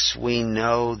this we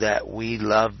know that we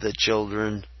love the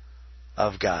children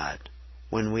of God,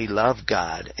 when we love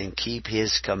God and keep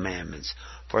His commandments.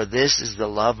 For this is the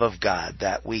love of God,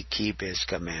 that we keep His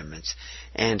commandments.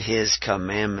 And His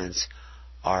commandments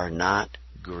are not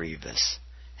grievous.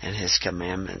 And His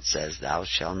commandment says, Thou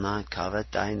shalt not covet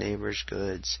thy neighbor's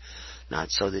goods. Not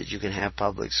so that you can have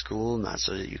public school, not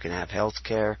so that you can have health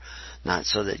care, not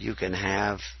so that you can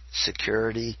have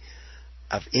security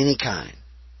of any kind.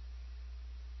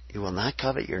 You will not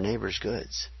covet your neighbor's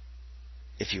goods.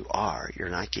 If you are, you're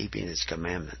not keeping His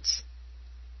commandments.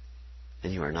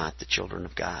 And you are not the children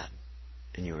of God.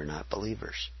 And you are not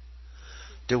believers.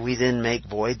 Do we then make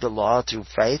void the law through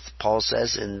faith? Paul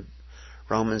says in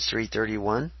Romans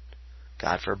 3:31,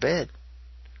 God forbid.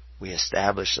 We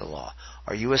establish the law.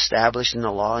 Are you establishing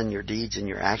the law in your deeds and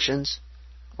your actions?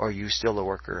 Or are you still a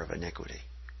worker of iniquity?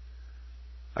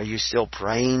 Are you still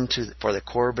praying for the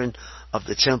Corban of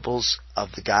the temples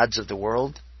of the gods of the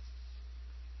world?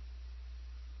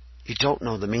 You don't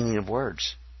know the meaning of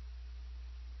words.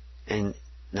 And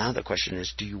now the question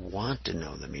is, do you want to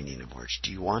know the meaning of words? Do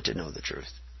you want to know the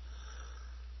truth?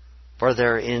 For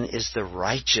therein is the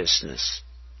righteousness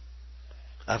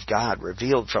of God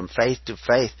revealed from faith to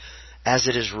faith, as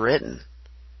it is written,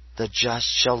 the just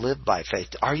shall live by faith.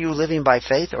 Are you living by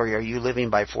faith, or are you living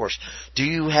by force? Do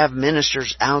you have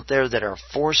ministers out there that are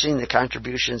forcing the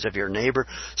contributions of your neighbor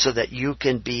so that you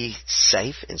can be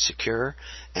safe and secure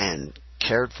and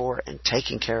cared for and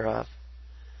taken care of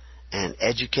and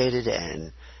educated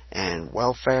and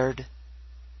well-fared?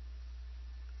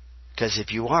 Because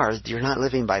if you are, you're not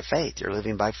living by faith. You're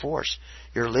living by force.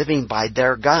 You're living by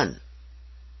their gun.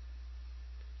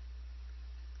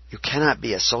 You cannot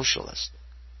be a socialist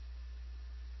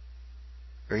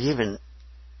or even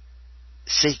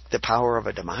seek the power of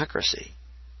a democracy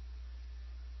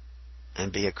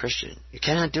and be a Christian. You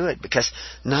cannot do it because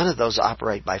none of those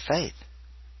operate by faith.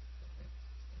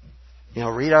 You know,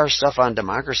 read our stuff on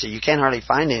democracy. You can't hardly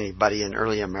find anybody in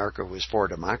early America who was for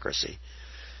democracy.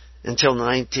 Until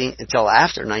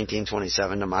after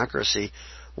 1927, democracy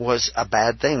was a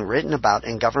bad thing, written about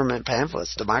in government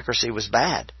pamphlets. Democracy was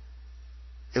bad.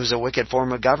 It was a wicked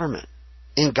form of government.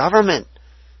 In government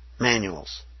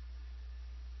manuals.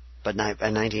 But in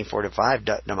 1945,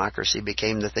 democracy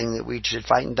became the thing that we should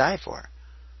fight and die for.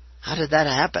 How did that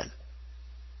happen?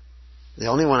 The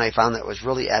only one I found that was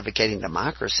really advocating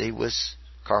democracy was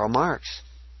Karl Marx.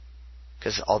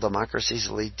 Because all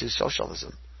democracies lead to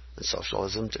socialism. And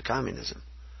socialism to communism.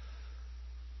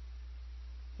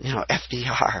 You know,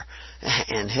 FDR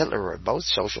and Hitler were both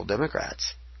social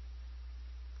democrats.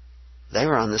 They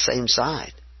were on the same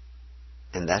side.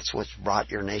 And that's what's brought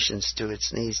your nations to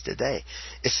its knees today.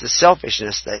 It's the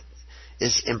selfishness that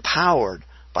is empowered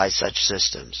by such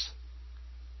systems.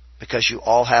 Because you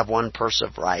all have one purse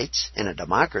of rights in a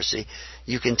democracy,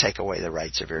 you can take away the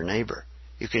rights of your neighbor.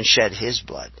 You can shed his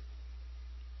blood.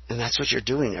 And that's what you're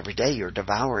doing every day. You're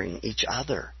devouring each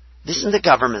other. It isn't the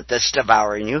government that's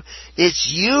devouring you.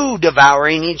 It's you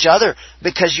devouring each other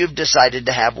because you've decided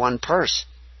to have one purse.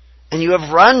 And you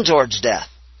have run towards death.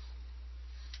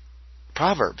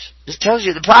 Proverbs. It tells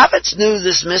you the prophets knew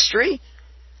this mystery.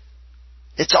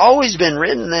 It's always been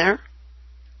written there.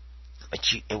 But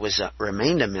it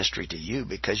remained a mystery to you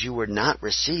because you would not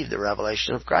receive the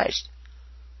revelation of Christ.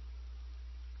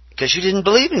 Because you didn't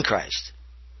believe in Christ.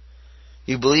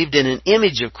 You believed in an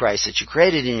image of Christ that you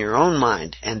created in your own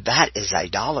mind, and that is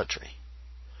idolatry.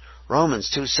 Romans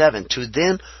 2:7, to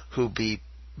them who be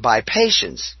by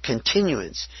patience,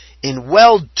 continuance, in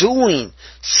well-doing,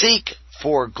 seek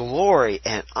for glory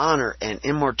and honor and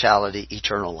immortality,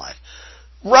 eternal life.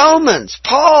 Romans,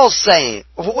 Paul's saying,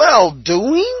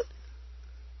 well-doing?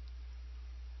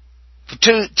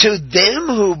 To them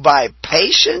who by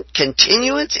patient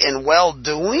continuance in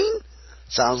well-doing?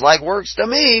 Sounds like works to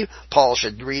me. Paul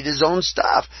should read his own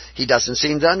stuff. He doesn't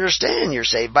seem to understand. You're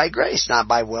saved by grace, not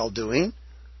by well-doing.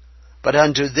 But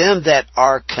unto them that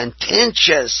are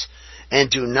contentious and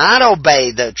do not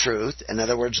obey the truth, in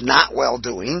other words, not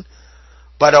well-doing,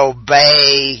 but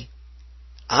obey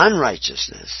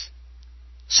unrighteousness,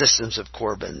 systems of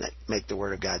Corban that make the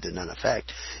word of God to none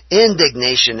effect,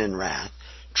 indignation and wrath,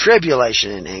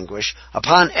 tribulation and anguish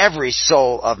upon every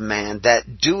soul of man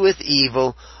that doeth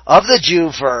evil, of the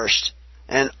Jew first,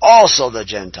 and also the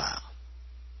Gentile.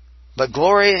 But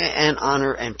glory and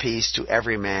honor and peace to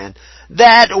every man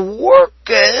that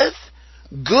worketh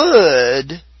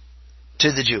good,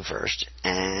 to the Jew first,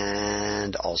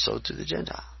 and also to the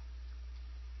Gentile.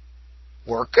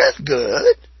 Worketh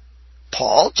good.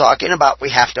 Paul talking about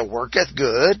we have to worketh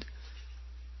good,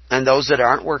 and those that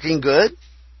aren't working good,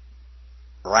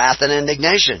 wrath and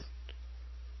indignation.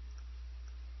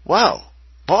 Well,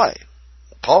 boy,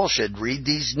 Paul should read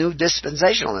these new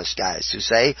dispensationalist guys who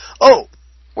say, oh,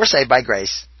 we're saved by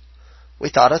grace. We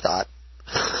thought a thought.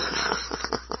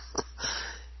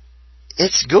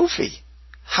 It's goofy.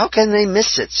 How can they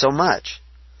miss it so much?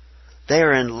 They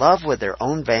are in love with their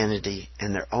own vanity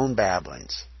and their own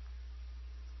babblings.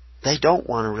 They don't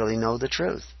want to really know the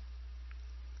truth.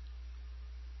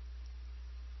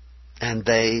 And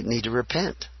they need to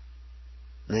repent.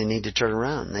 They need to turn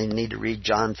around. They need to read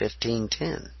John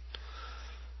 15:10,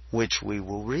 which we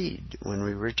will read when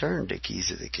we return to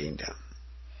Keys of the Kingdom.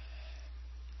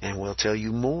 And we'll tell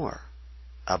you more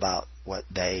about what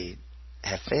they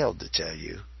have failed to tell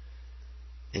you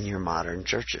in your modern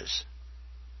churches,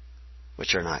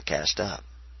 which are not cast up.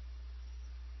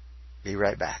 Be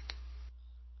right back.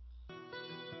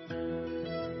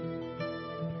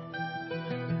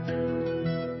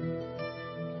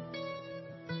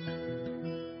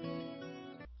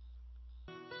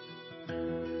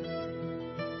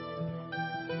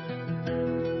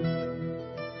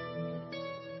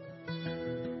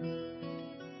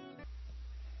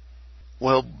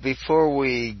 Well, before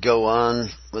we go on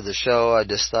with the show, I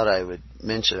just thought I would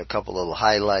mention a couple little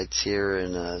highlights here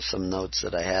and some notes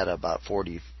that I had about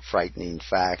 40 frightening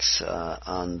facts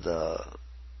on the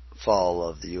fall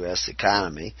of the U.S.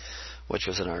 economy, which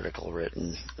was an article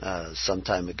written some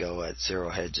time ago at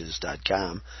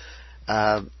zerohedges.com.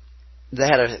 They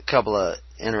had a couple of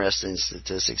interesting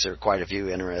statistics, or quite a few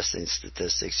interesting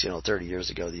statistics. 30 years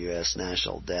ago, the U.S.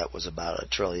 national debt was about $1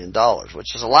 trillion,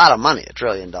 which is a lot of money, $1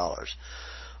 trillion.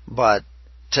 But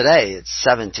today, it's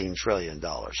 $17 trillion.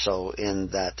 So in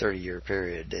that 30-year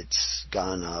period, it's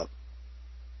gone up,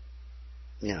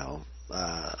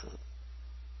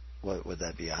 what would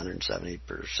that be,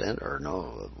 170%? Or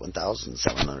no,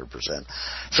 1,700%.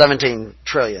 17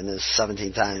 trillion is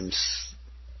 17 times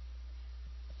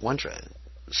 1 trillion.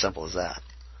 Simple as that.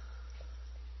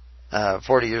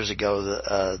 40 years ago,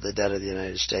 the debt of the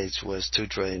United States was $2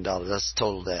 trillion. That's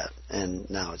total debt. And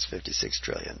now it's $56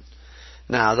 trillion.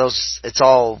 Now, it's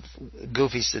all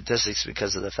goofy statistics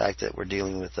because of the fact that we're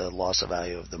dealing with the loss of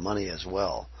value of the money as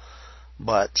well.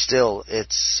 But still,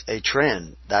 it's a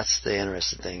trend. That's the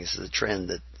interesting thing, is the trend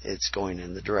that it's going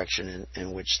in the direction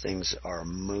in which things are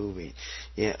moving.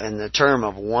 In the term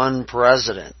of one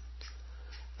president,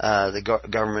 the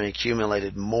government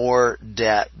accumulated more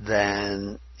debt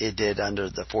than it did under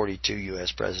the 42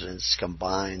 U.S. presidents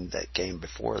combined that came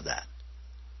before that.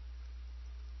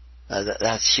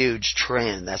 That's a huge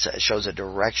trend. It shows a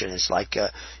direction. It's like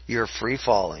you're free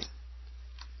falling,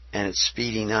 and it's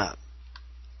speeding up.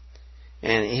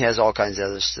 And he has all kinds of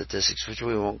other statistics, which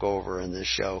we won't go over in this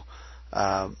show.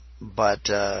 But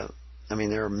there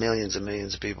are millions and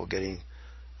millions of people getting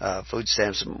food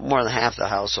stamps. More than half the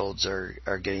households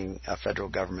are getting a federal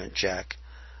government check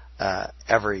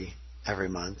every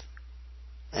month,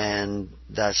 and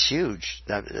that's huge.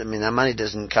 That money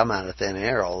doesn't come out of thin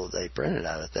air, although they print it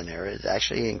out of thin air. It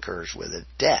actually incurs with it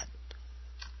debt,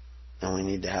 and we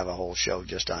need to have a whole show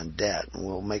just on debt, and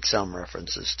we'll make some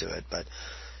references to it. But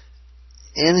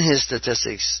in his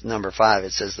statistics, number 5,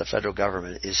 it says the federal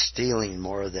government is stealing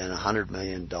more than $100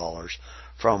 million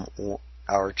from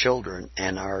our children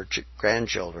and our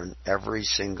grandchildren every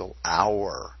single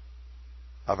hour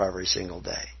of every single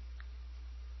day.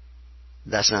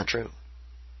 That's not true.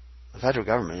 The federal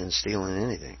government isn't stealing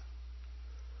anything.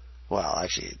 Well,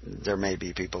 actually, there may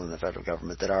be people in the federal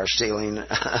government that are stealing.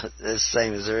 The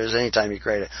same as there is any time you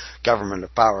create a government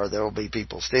of power, there will be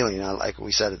people stealing. Like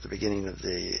we said at the beginning of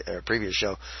the previous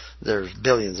show, there's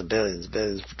billions and billions,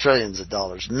 trillions of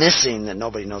dollars missing that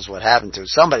nobody knows what happened to.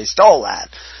 Somebody stole that.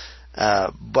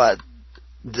 But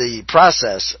the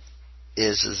process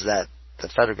is that the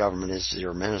federal government is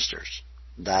your ministers.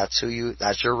 That's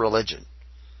your religion.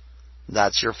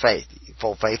 That's your faith,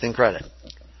 full faith and credit.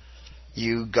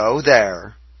 You go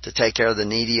there to take care of the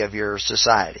needy of your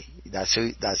society.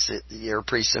 Your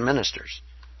priests and ministers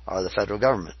are the federal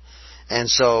government. And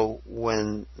so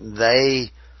when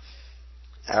they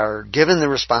are given the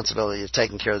responsibility of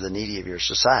taking care of the needy of your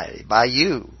society by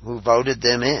you who voted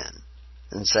them in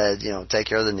and said, take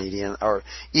care of the needy, or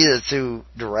either through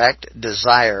direct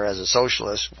desire as a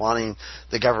socialist wanting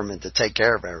the government to take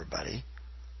care of everybody,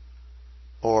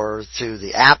 or through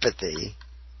the apathy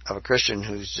of a Christian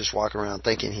who's just walking around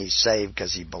thinking he's saved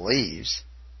because he believes,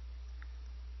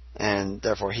 and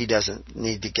therefore he doesn't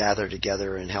need to gather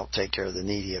together and help take care of the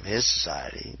needy of his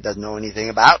society. Doesn't know anything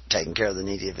about taking care of the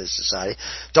needy of his society.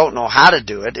 Don't know how to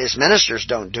do it. His ministers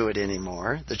don't do it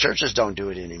anymore. The churches don't do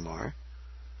it anymore.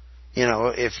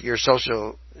 If your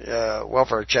social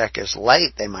welfare check is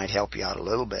late, they might help you out a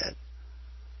little bit.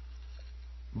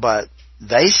 But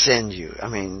they send you. I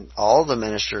mean, all the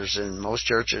ministers in most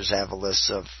churches have a list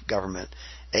of government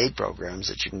aid programs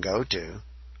that you can go to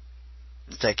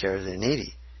take care of the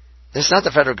needy. It's not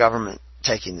the federal government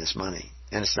taking this money,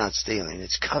 and it's not stealing,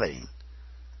 it's coveting,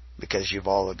 because you've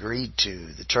all agreed to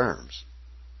the terms.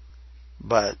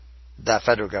 But that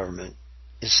federal government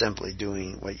is simply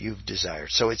doing what you've desired.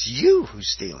 So it's you who's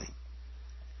stealing.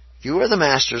 You are the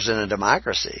masters in a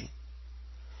democracy.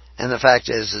 And the fact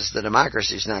is the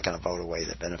democracy is not going to vote away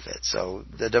the benefits. So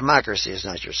the democracy is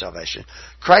not your salvation.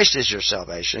 Christ is your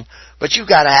salvation, but you've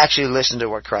got to actually listen to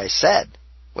what Christ said,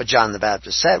 what John the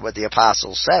Baptist said, what the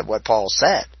apostles said, what Paul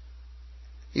said.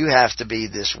 You have to be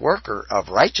this worker of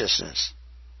righteousness,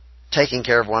 taking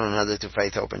care of one another through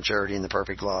faith, hope, and charity in the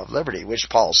perfect law of liberty, which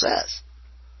Paul says.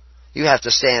 You have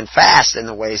to stand fast in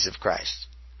the ways of Christ,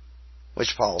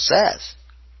 which Paul says.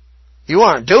 You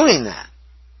aren't doing that.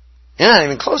 You're not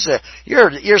even close to it.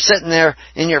 You're sitting there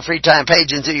in your free time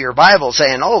paging through your Bible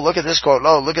saying, oh, look at this quote.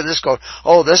 Oh, look at this quote.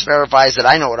 Oh, this verifies that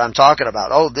I know what I'm talking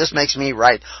about. Oh, this makes me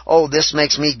right. Oh, this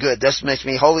makes me good. This makes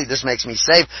me holy. This makes me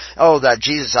saved. Oh, that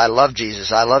Jesus, I love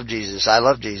Jesus. I love Jesus. I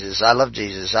love Jesus. I love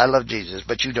Jesus. I love Jesus.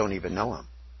 But you don't even know Him.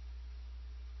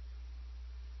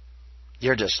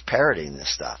 You're just parroting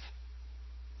this stuff.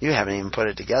 You haven't even put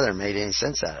it together and made any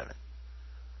sense out of it.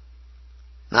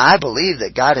 Now, I believe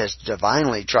that God has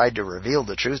divinely tried to reveal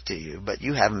the truth to you, but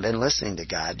you haven't been listening to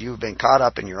God. You've been caught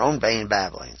up in your own vain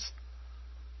babblings.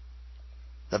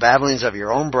 The babblings of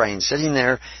your own brain, sitting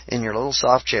there in your little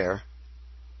soft chair,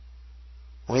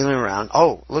 wheeling around.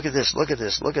 Oh, look at this, look at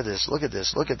this, look at this, look at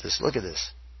this, look at this, look at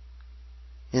this.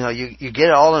 You know, you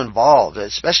get all involved,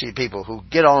 especially people who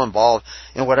get all involved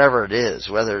in whatever it is,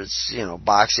 whether it's,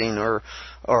 boxing or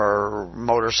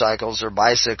motorcycles or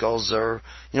bicycles or,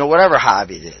 whatever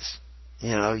hobby it is.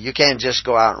 You can't just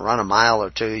go out and run a mile or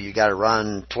two. You got to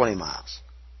run 20 miles.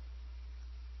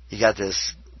 You got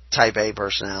this type A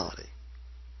personality.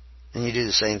 And you do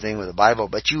the same thing with the Bible,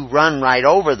 but you run right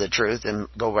over the truth and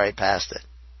go right past it.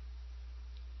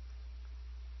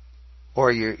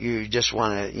 Or you just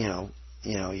want to,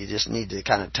 you just need to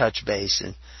kind of touch base.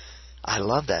 And I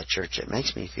love that church. It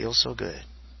makes me feel so good.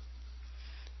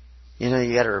 You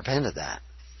got to repent of that.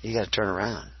 You got to turn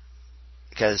around.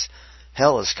 Because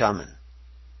hell is coming.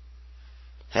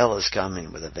 Hell is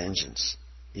coming with a vengeance.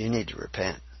 You need to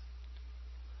repent.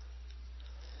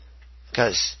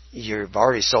 Because you've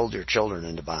already sold your children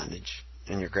into bondage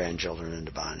and your grandchildren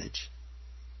into bondage.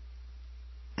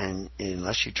 And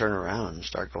unless you turn around and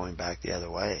start going back the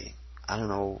other way, I don't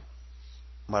know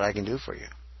what I can do for you.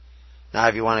 Now,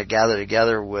 if you want to gather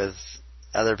together with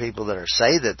other people that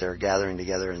say that they're gathering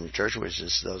together in the church, which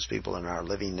is those people in our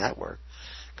Living Network,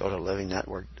 go to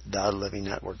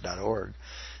livingnetwork.org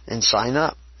and sign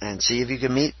up and see if you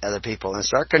can meet other people and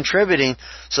start contributing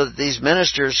so that these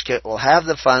ministers will have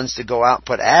the funds to go out and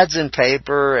put ads in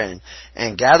paper and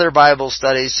gather Bible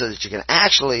studies so that you can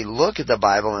actually look at the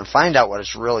Bible and find out what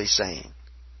it's really saying.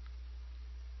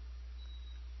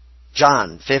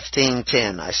 John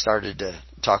 15:10. I started to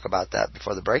talk about that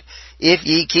before the break. If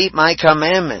ye keep my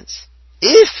commandments.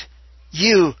 If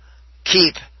you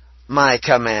keep my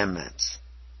commandments.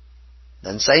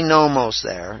 Doesn't say nomos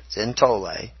there. It's in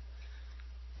tole.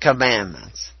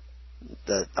 Commandments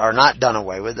that are not done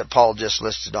away with, that Paul just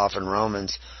listed off in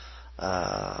Romans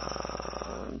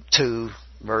chapter 2,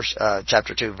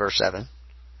 verse 7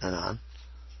 and on.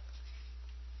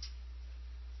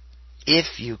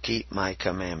 If you keep my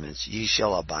commandments, ye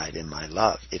shall abide in my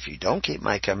love. If you don't keep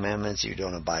my commandments, you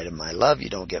don't abide in my love. You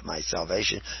don't get my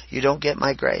salvation. You don't get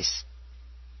my grace.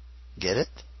 Get it?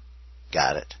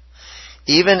 Got it.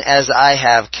 Even as I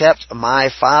have kept my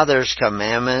Father's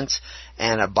commandments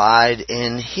and abide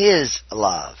in His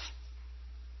love.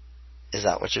 Is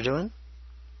that what you're doing?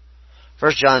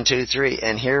 1 John 2:3,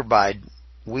 and hereby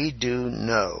we do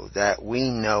know that we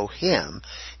know Him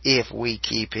if we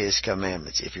keep His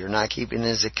commandments. If you're not keeping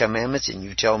His commandments and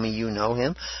you tell me you know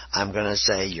Him, I'm going to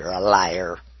say you're a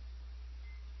liar.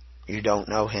 You don't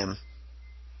know Him.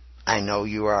 I know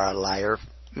you are a liar.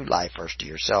 You lie first to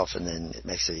yourself, and then it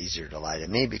makes it easier to lie to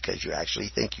me because you actually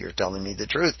think you're telling me the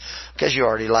truth because you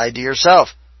already lied to yourself.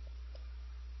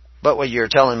 But what you're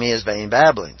telling me is vain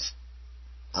babblings.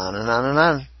 On and on and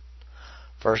on.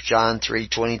 1 John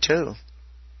 3:22.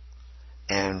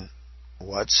 And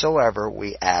whatsoever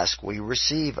we ask, we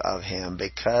receive of Him,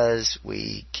 because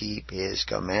we keep His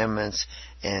commandments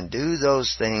and do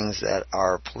those things that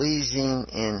are pleasing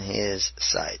in His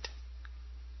sight.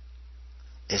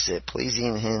 Is it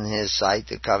pleasing in His sight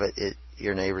to covet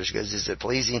your neighbor's goods? Is it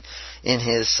pleasing in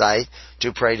His sight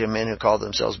to pray to men who call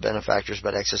themselves benefactors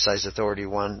but exercise authority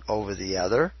one over the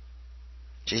other?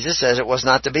 Jesus says it was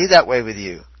not to be that way with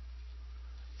you.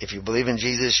 If you believe in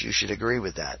Jesus, you should agree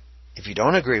with that. If you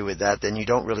don't agree with that, then you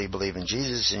don't really believe in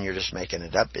Jesus and you're just making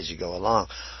it up as you go along.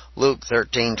 Luke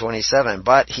 13:27,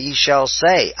 but he shall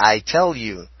say, I tell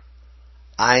you,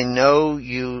 I know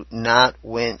you not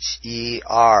whence ye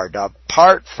are.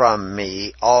 Depart from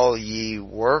me, all ye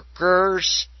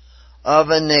workers of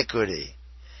iniquity,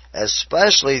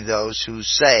 especially those who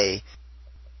say,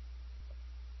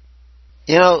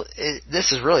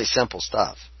 this is really simple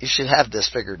stuff. You should have this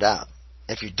figured out.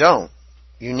 If you don't,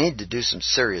 you need to do some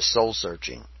serious soul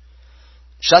searching.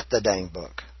 Shut the dang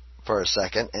book for a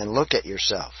second and look at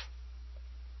yourself.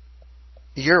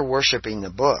 You're worshiping the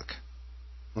book,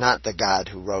 not the God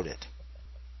who wrote it.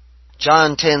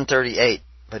 John 10:38,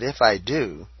 but if I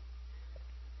do,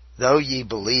 though ye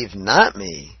believe not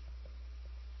me,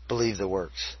 believe the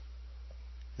works,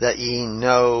 that ye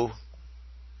know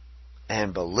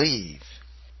and believe.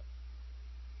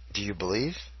 Do you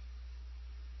believe?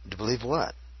 To believe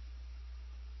what?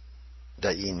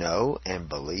 That ye know and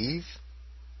believe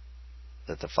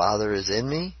that the Father is in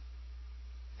me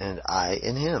and I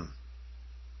in Him.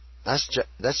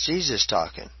 That's Jesus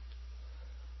talking.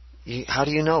 How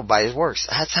do you know? By His works.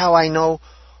 That's how I know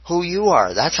who you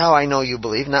are. That's how I know you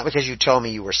believe. Not because you told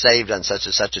me you were saved on such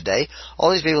and such a day.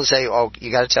 All these people say, oh,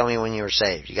 you got to tell me when you were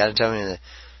saved. You got to tell me.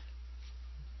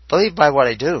 Believe by what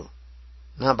I do,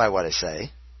 not by what I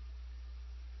say.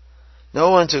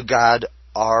 Know unto God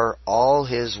are all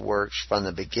His works from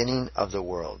the beginning of the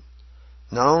world.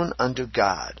 Known unto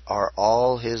God are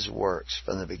all His works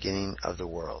from the beginning of the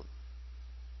world.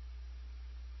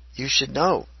 You should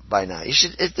know by now.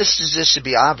 This should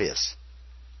be obvious.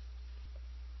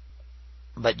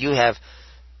 But you have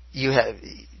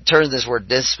turned this word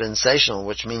dispensational,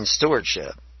 which means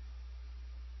stewardship,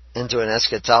 into an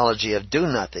eschatology of do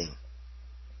nothing,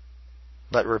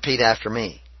 but repeat after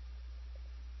me.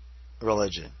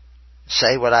 Religion.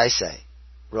 Say what I say.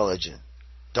 Religion.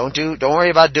 Don't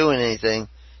worry about doing anything.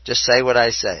 Just say what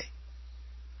I say.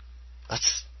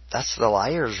 That's the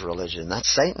liar's religion.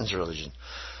 That's Satan's religion.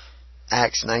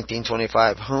 Acts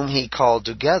 19:25, whom he called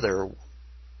together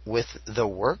with the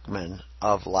workmen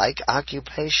of like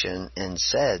occupation and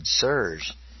said,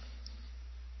 sirs,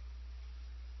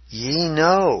 ye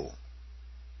know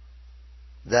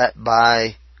that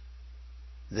by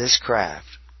this craft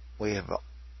we have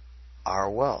our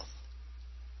wealth.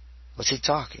 What's he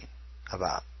talking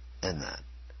about in that?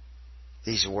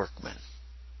 These workmen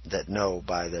that know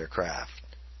by their craft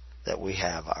that we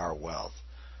have our wealth.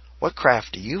 What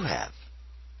craft do you have?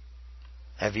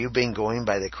 Have you been going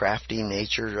by the crafty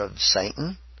nature of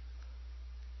Satan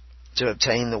to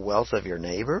obtain the wealth of your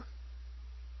neighbor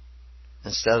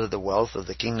instead of the wealth of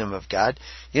the kingdom of God?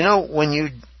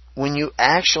 When you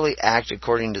actually act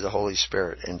according to the Holy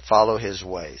Spirit and follow His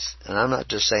ways, and I'm not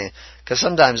just saying, because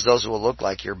sometimes those will look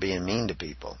like you're being mean to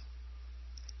people.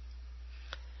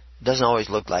 It doesn't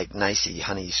always look like nicey,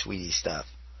 honey, sweetie stuff.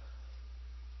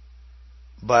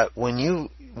 But when you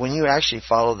actually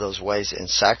follow those ways and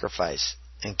sacrifice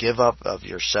and give up of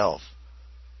yourself,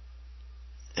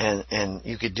 and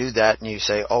you could do that and you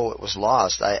say, oh, it was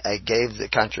lost. I gave the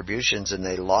contributions and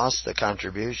they lost the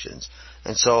contributions.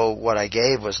 And so what I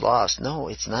gave was lost. No,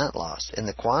 it's not lost. In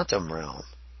the quantum realm,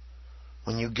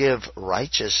 when you give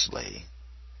righteously,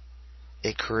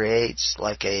 it creates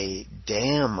like a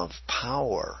dam of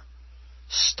power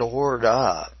stored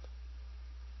up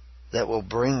that will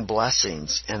bring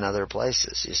blessings in other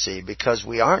places, you see, because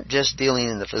we aren't just dealing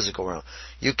in the physical realm.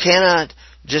 You cannot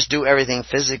just do everything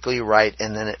physically right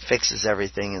and then it fixes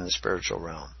everything in the spiritual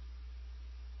realm.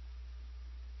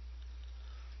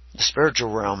 The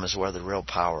spiritual realm is where the real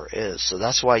power is. So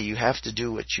that's why you have to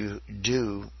do what you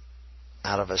do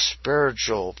out of a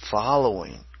spiritual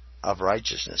following of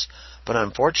righteousness. But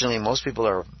unfortunately, most people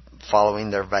are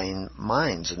following their vain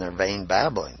minds and their vain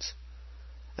babblings.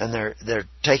 And they're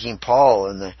taking Paul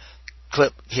and the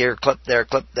clip here, clip there,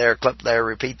 clip there, clip there,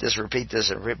 repeat this,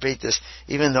 and repeat this.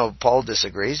 Even though Paul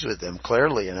disagrees with them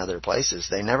clearly in other places,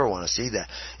 they never want to see that.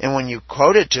 And when you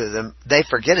quote it to them, they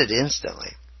forget it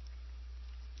instantly.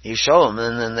 You show them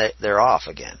and then they're off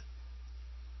again.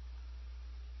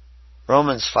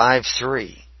 Romans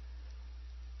 5:3.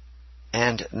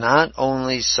 And not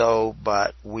only so,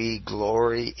 but we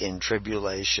glory in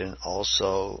tribulation,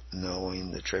 also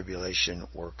knowing the tribulation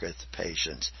worketh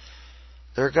patience.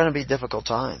 There are going to be difficult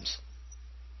times.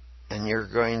 And you're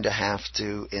going to have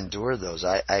to endure those.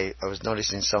 I was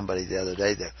noticing somebody the other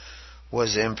day that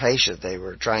was impatient. They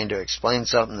were trying to explain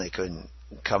something. They couldn't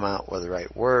come out with the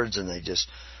right words, and they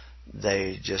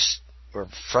just were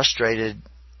frustrated.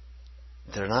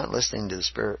 They're not listening to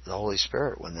the Holy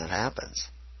Spirit when that happens.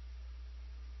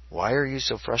 Why are you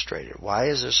so frustrated? Why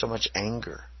is there so much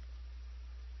anger?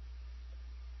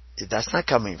 That's not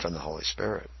coming from the Holy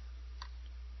Spirit.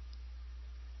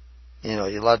 You know,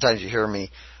 a lot of times you hear me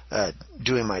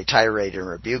doing my tirade and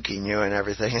rebuking you and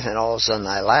everything, and then all of a sudden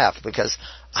I laugh because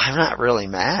I'm not really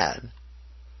mad.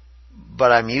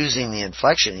 But I'm using the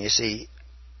inflection. You see,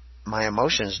 my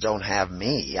emotions don't have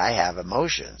me. I have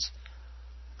emotions.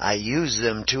 I use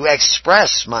them to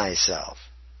express myself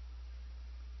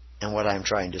and what I'm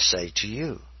trying to say to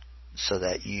you, so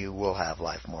that you will have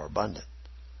life more abundant.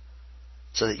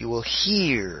 So that you will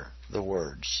hear the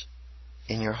words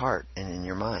in your heart and in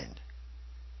your mind,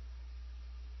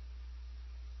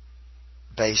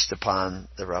 based upon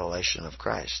the revelation of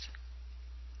Christ.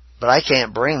 But I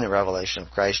can't bring the revelation of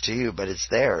Christ to you, but it's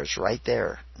there. It's right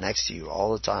there, next to you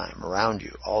all the time, around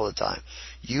you all the time.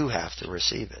 You have to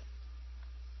receive it.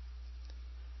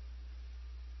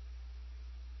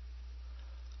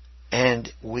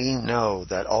 And we know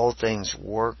that all things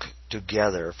work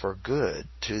together for good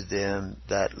to them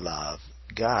that love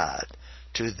God,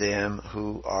 to them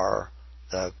who are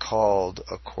called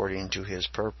according to His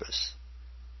purpose.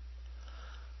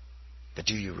 But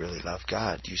do you really love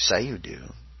God? You say you do.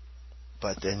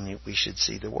 But then we should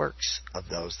see the works of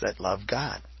those that love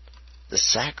God. The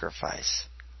sacrifice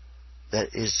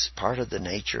that is part of the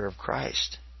nature of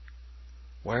Christ.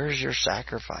 Where is your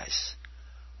sacrifice?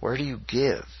 Where do you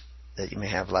give that you may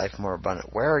have life more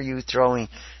abundant? Where are you throwing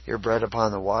your bread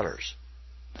upon the waters?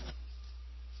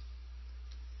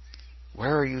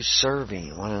 Where are you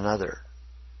serving one another?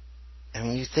 I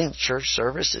mean, you think church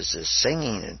service is this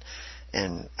singing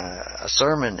and a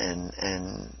sermon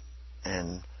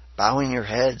and bowing your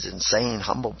heads and saying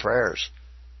humble prayers.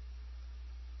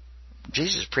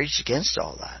 Jesus preached against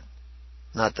all that.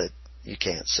 Not that you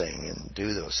can't sing and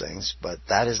do those things, but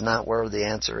that is not where the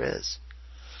answer is.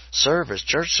 Service,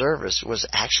 church service, was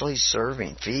actually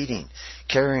serving, feeding,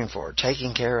 caring for,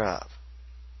 taking care of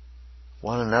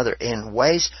one another in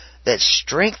ways that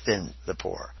strengthen the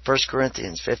poor. 1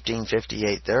 Corinthians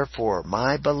 15:58. Therefore,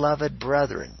 my beloved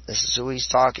brethren, this is who he's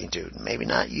talking to, maybe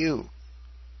not you,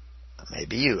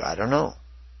 maybe you, I don't know.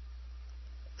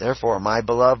 Therefore, my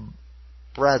beloved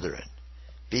brethren,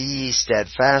 be ye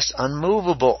steadfast,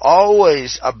 unmovable,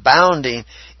 always abounding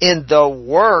in the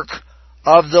work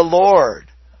of the Lord.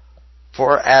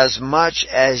 For as much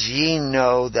as ye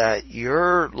know that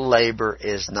your labor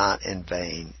is not in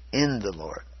vain in the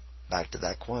Lord. Back to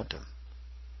that quantum.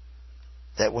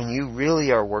 That when you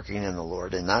really are working in the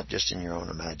Lord, and not just in your own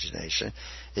imagination,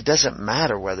 it doesn't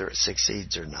matter whether it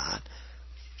succeeds or not.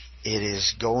 It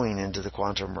is going into the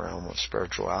quantum realm of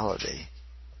spirituality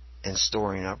and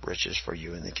storing up riches for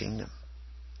you in the kingdom.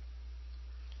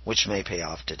 Which may pay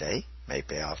off today, may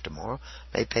pay off tomorrow,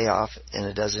 may pay off in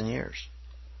a dozen years.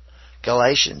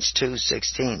 Galatians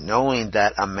 2:16, knowing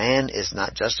that a man is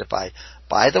not justified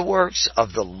by the works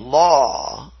of the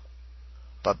law,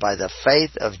 but by the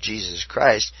faith of Jesus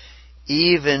Christ,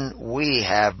 even we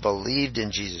have believed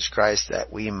in Jesus Christ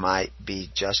that we might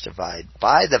be justified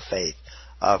by the faith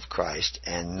of Christ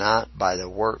and not by the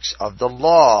works of the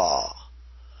law.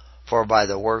 For by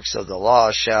the works of the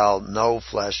law shall no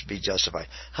flesh be justified.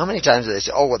 How many times do they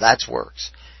say, oh, well, that's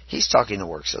works? He's talking the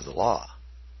works of the law.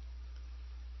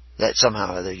 That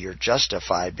somehow either you're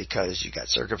justified because you got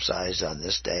circumcised on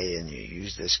this day and you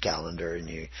used this calendar and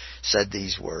you said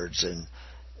these words. And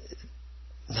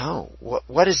no,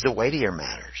 what is the weightier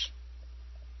matters?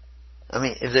 I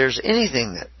mean, if there's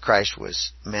anything that Christ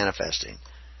was manifesting,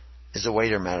 is the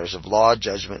weightier matters of law,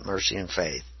 judgment, mercy, and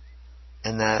faith.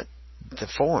 And that the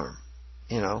form,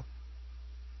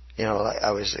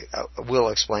 we'll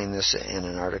explain this in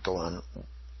an article on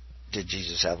did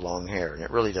Jesus have long hair? And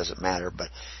it really doesn't matter, but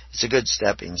it's a good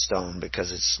stepping stone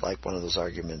because it's like one of those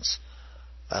arguments,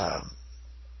 how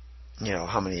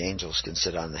many angels can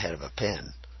sit on the head of a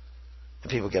pin? And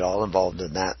people get all involved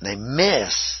in that and they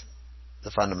miss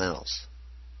the fundamentals,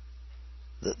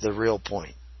 the real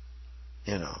point,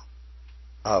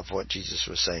 of what Jesus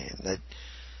was saying.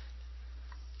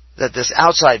 That this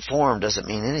outside form doesn't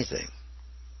mean anything.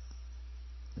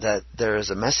 That there is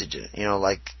a message in it,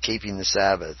 like keeping the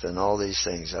Sabbath and all these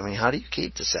things. I mean, how do you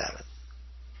keep the Sabbath?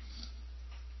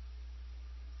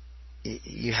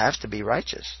 You have to be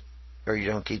righteous, or you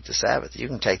don't keep the Sabbath. You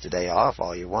can take the day off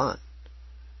all you want.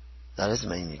 That doesn't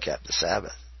mean you kept the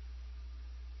Sabbath.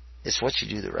 It's what you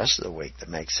do the rest of the week that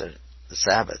makes it the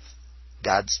Sabbath,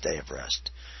 God's day of rest.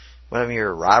 Whenever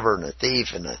you're a robber and a thief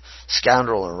and a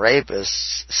scoundrel and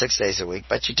rapist 6 days a week,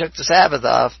 but you took the Sabbath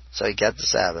off, so you kept the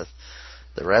Sabbath.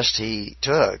 The rest he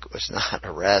took was not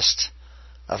a rest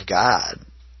of God.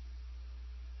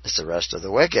 It's the rest of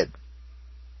the wicked.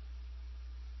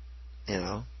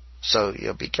 So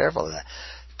be careful of that.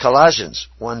 Colossians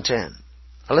 1:10.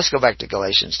 Let's go back to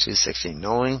Galatians 2:16.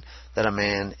 Knowing that a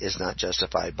man is not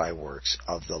justified by works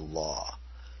of the law.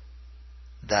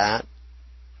 That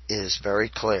is very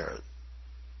clear.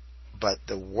 But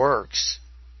the works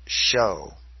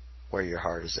show where your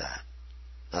heart is at.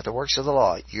 Not the works of the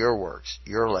law, your works,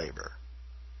 your labor.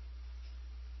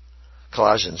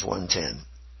 Colossians 1:10.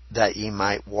 That ye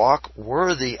might walk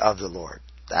worthy of the Lord.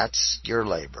 That's your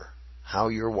labor. How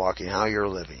you're walking, how you're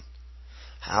living.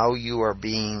 How you are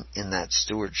being in that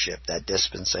stewardship, that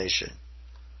dispensation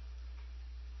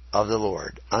of the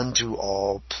Lord, unto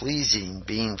all pleasing,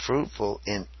 being fruitful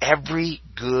in every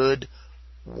good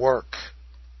work.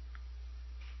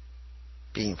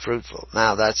 Being fruitful.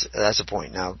 Now that's a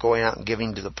point. Now going out and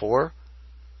giving to the poor,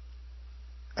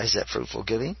 is that fruitful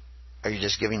giving? Are you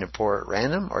just giving to poor at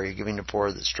random, or are you giving to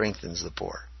poor that strengthens the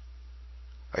poor?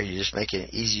 Are you just making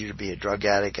it easier to be a drug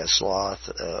addict, a sloth,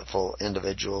 a full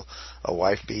individual, a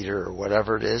wife beater, or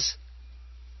whatever it is?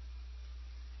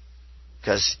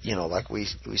 Because, like we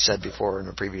said before in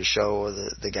a previous show,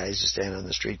 the guys who stand on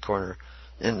the street corner,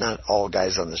 and not all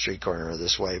guys on the street corner are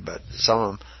this way, but some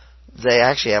of them, they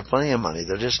actually have plenty of money.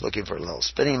 They're just looking for a little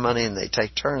spending money, and they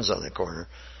take turns on the corner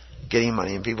getting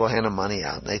money, and people hand them money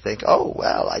out, and they think, oh,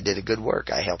 well, I did a good work.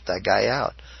 I helped that guy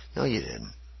out. No, you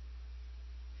didn't.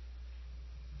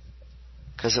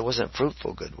 Because it wasn't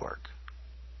fruitful good work.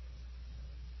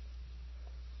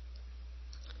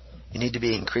 You need to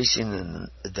be increasing in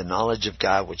the knowledge of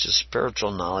God, which is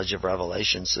spiritual knowledge of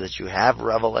revelation, so that you have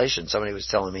revelation. Somebody was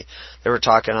telling me they were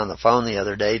talking on the phone the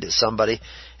other day to somebody,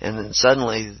 and then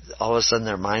suddenly, all of a sudden,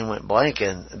 their mind went blank,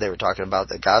 and they were talking about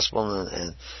the gospel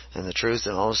and the truth,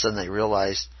 and all of a sudden they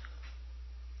realized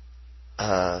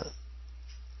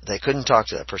they couldn't talk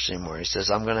to that person anymore. He says,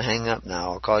 "I'm going to hang up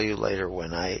now. I'll call you later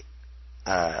when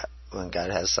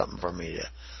God has something for me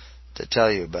to tell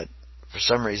you." But for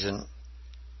some reason,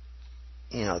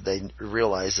 they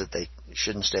realized that they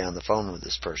shouldn't stay on the phone with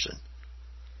this person.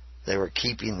 They were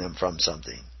keeping them from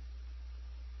something.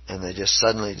 And they just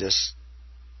suddenly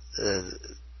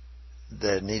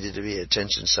there needed to be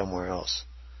attention somewhere else.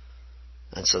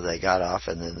 And so they got off,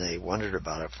 and then they wondered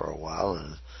about it for a while,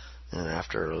 and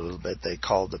after a little bit they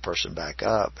called the person back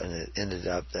up, and it ended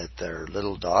up that their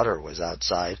little daughter was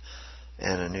outside,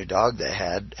 and a new dog they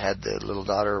had the little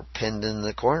daughter pinned in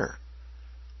the corner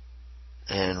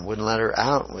and wouldn't let her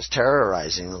out and was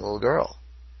terrorizing the little girl.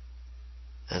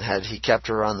 And had he kept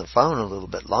her on the phone a little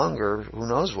bit longer, who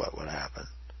knows what would happen.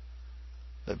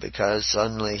 But because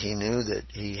suddenly he knew that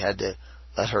he had to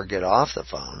let her get off the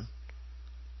phone,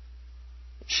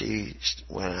 she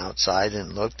went outside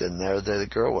and looked, and there the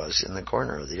girl was in the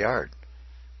corner of the yard,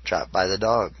 trapped by the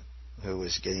dog, who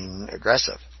was getting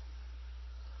aggressive.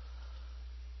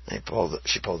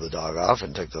 She pulled the dog off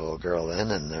and took the little girl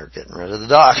in, and they're getting rid of the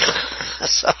dog.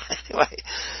 So anyway,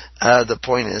 the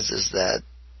point is that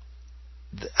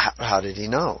how did he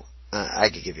know? I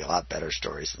could give you a lot better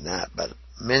stories than that, but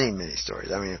many, many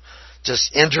stories. I mean,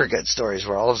 just intricate stories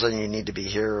where all of a sudden you need to be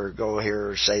here or go here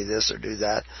or say this or do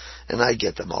that. And I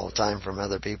get them all the time from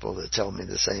other people that tell me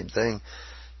the same thing.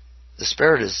 The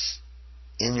Spirit is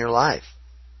in your life.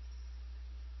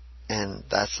 And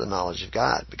that's the knowledge of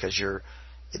God, because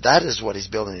that is what He's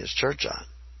building His church on,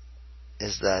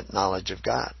 is that knowledge of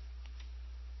God.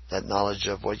 That knowledge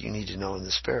of what you need to know in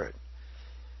the Spirit.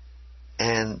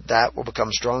 And that will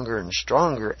become stronger and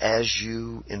stronger as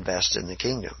you invest in the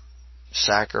kingdom.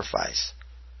 Sacrifice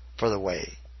for the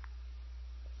way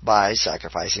by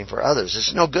sacrificing for others.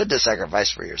 It's no good to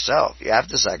sacrifice for yourself. You have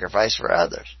to sacrifice for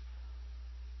others.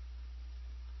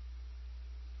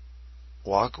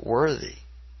 Walk worthy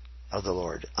of the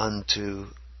Lord unto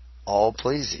all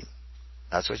pleasing.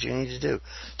 That's what you need to do.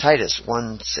 Titus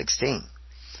 1:16.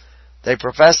 They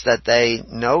profess that they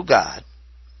know God,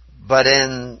 but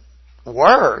in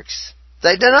works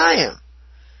they deny Him,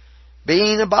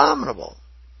 being abominable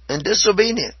and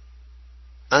disobedient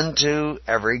unto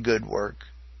every good work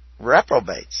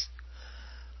reprobates.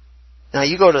 Now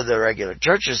you go to the regular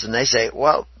churches and they say,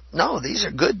 well, no, these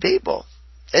are good people.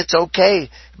 It's okay,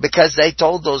 because they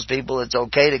told those people it's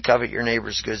okay to covet your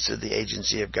neighbor's goods through the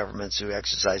agency of governments who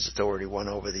exercise authority one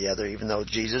over the other, even though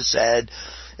Jesus said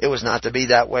it was not to be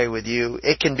that way with you.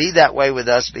 It can be that way with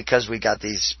us because we got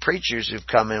these preachers who've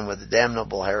come in with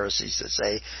damnable heresies that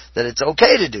say that it's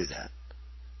okay to do that.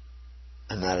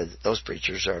 And those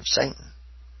preachers are of Satan.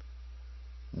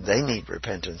 They need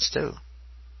repentance too,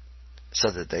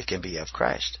 so that they can be of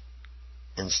Christ,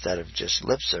 instead of just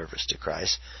lip service to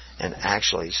Christ and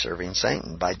actually serving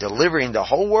Satan by delivering the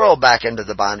whole world back into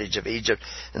the bondage of Egypt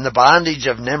and the bondage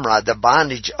of Nimrod, the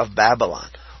bondage of Babylon.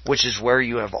 which is where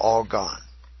you have all gone.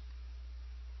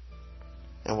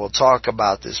 And we'll talk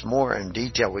about this more in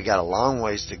detail. We got a long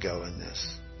ways to go in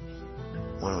this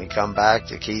when we come back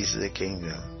to Keys of the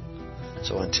Kingdom.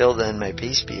 So until then, may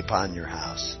peace be upon your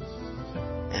house,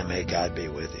 and may God be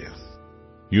with you.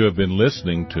 You have been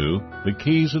listening to The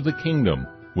Keys of the Kingdom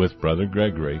with Brother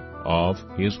Gregory of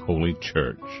His Holy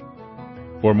Church.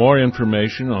 For more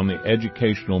information on the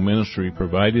educational ministry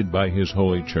provided by His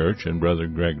Holy Church and Brother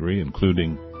Gregory,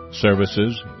 including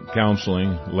services,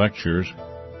 counseling, lectures,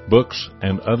 books,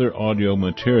 and other audio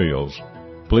materials,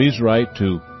 please write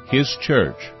to His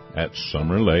Church at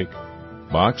Summer Lake,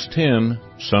 Box 10,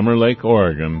 Summer Lake,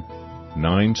 Oregon,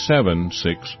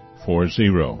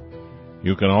 97640.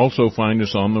 You can also find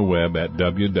us on the web at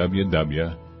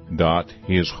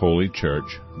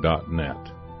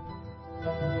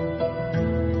www.hisholychurch.net.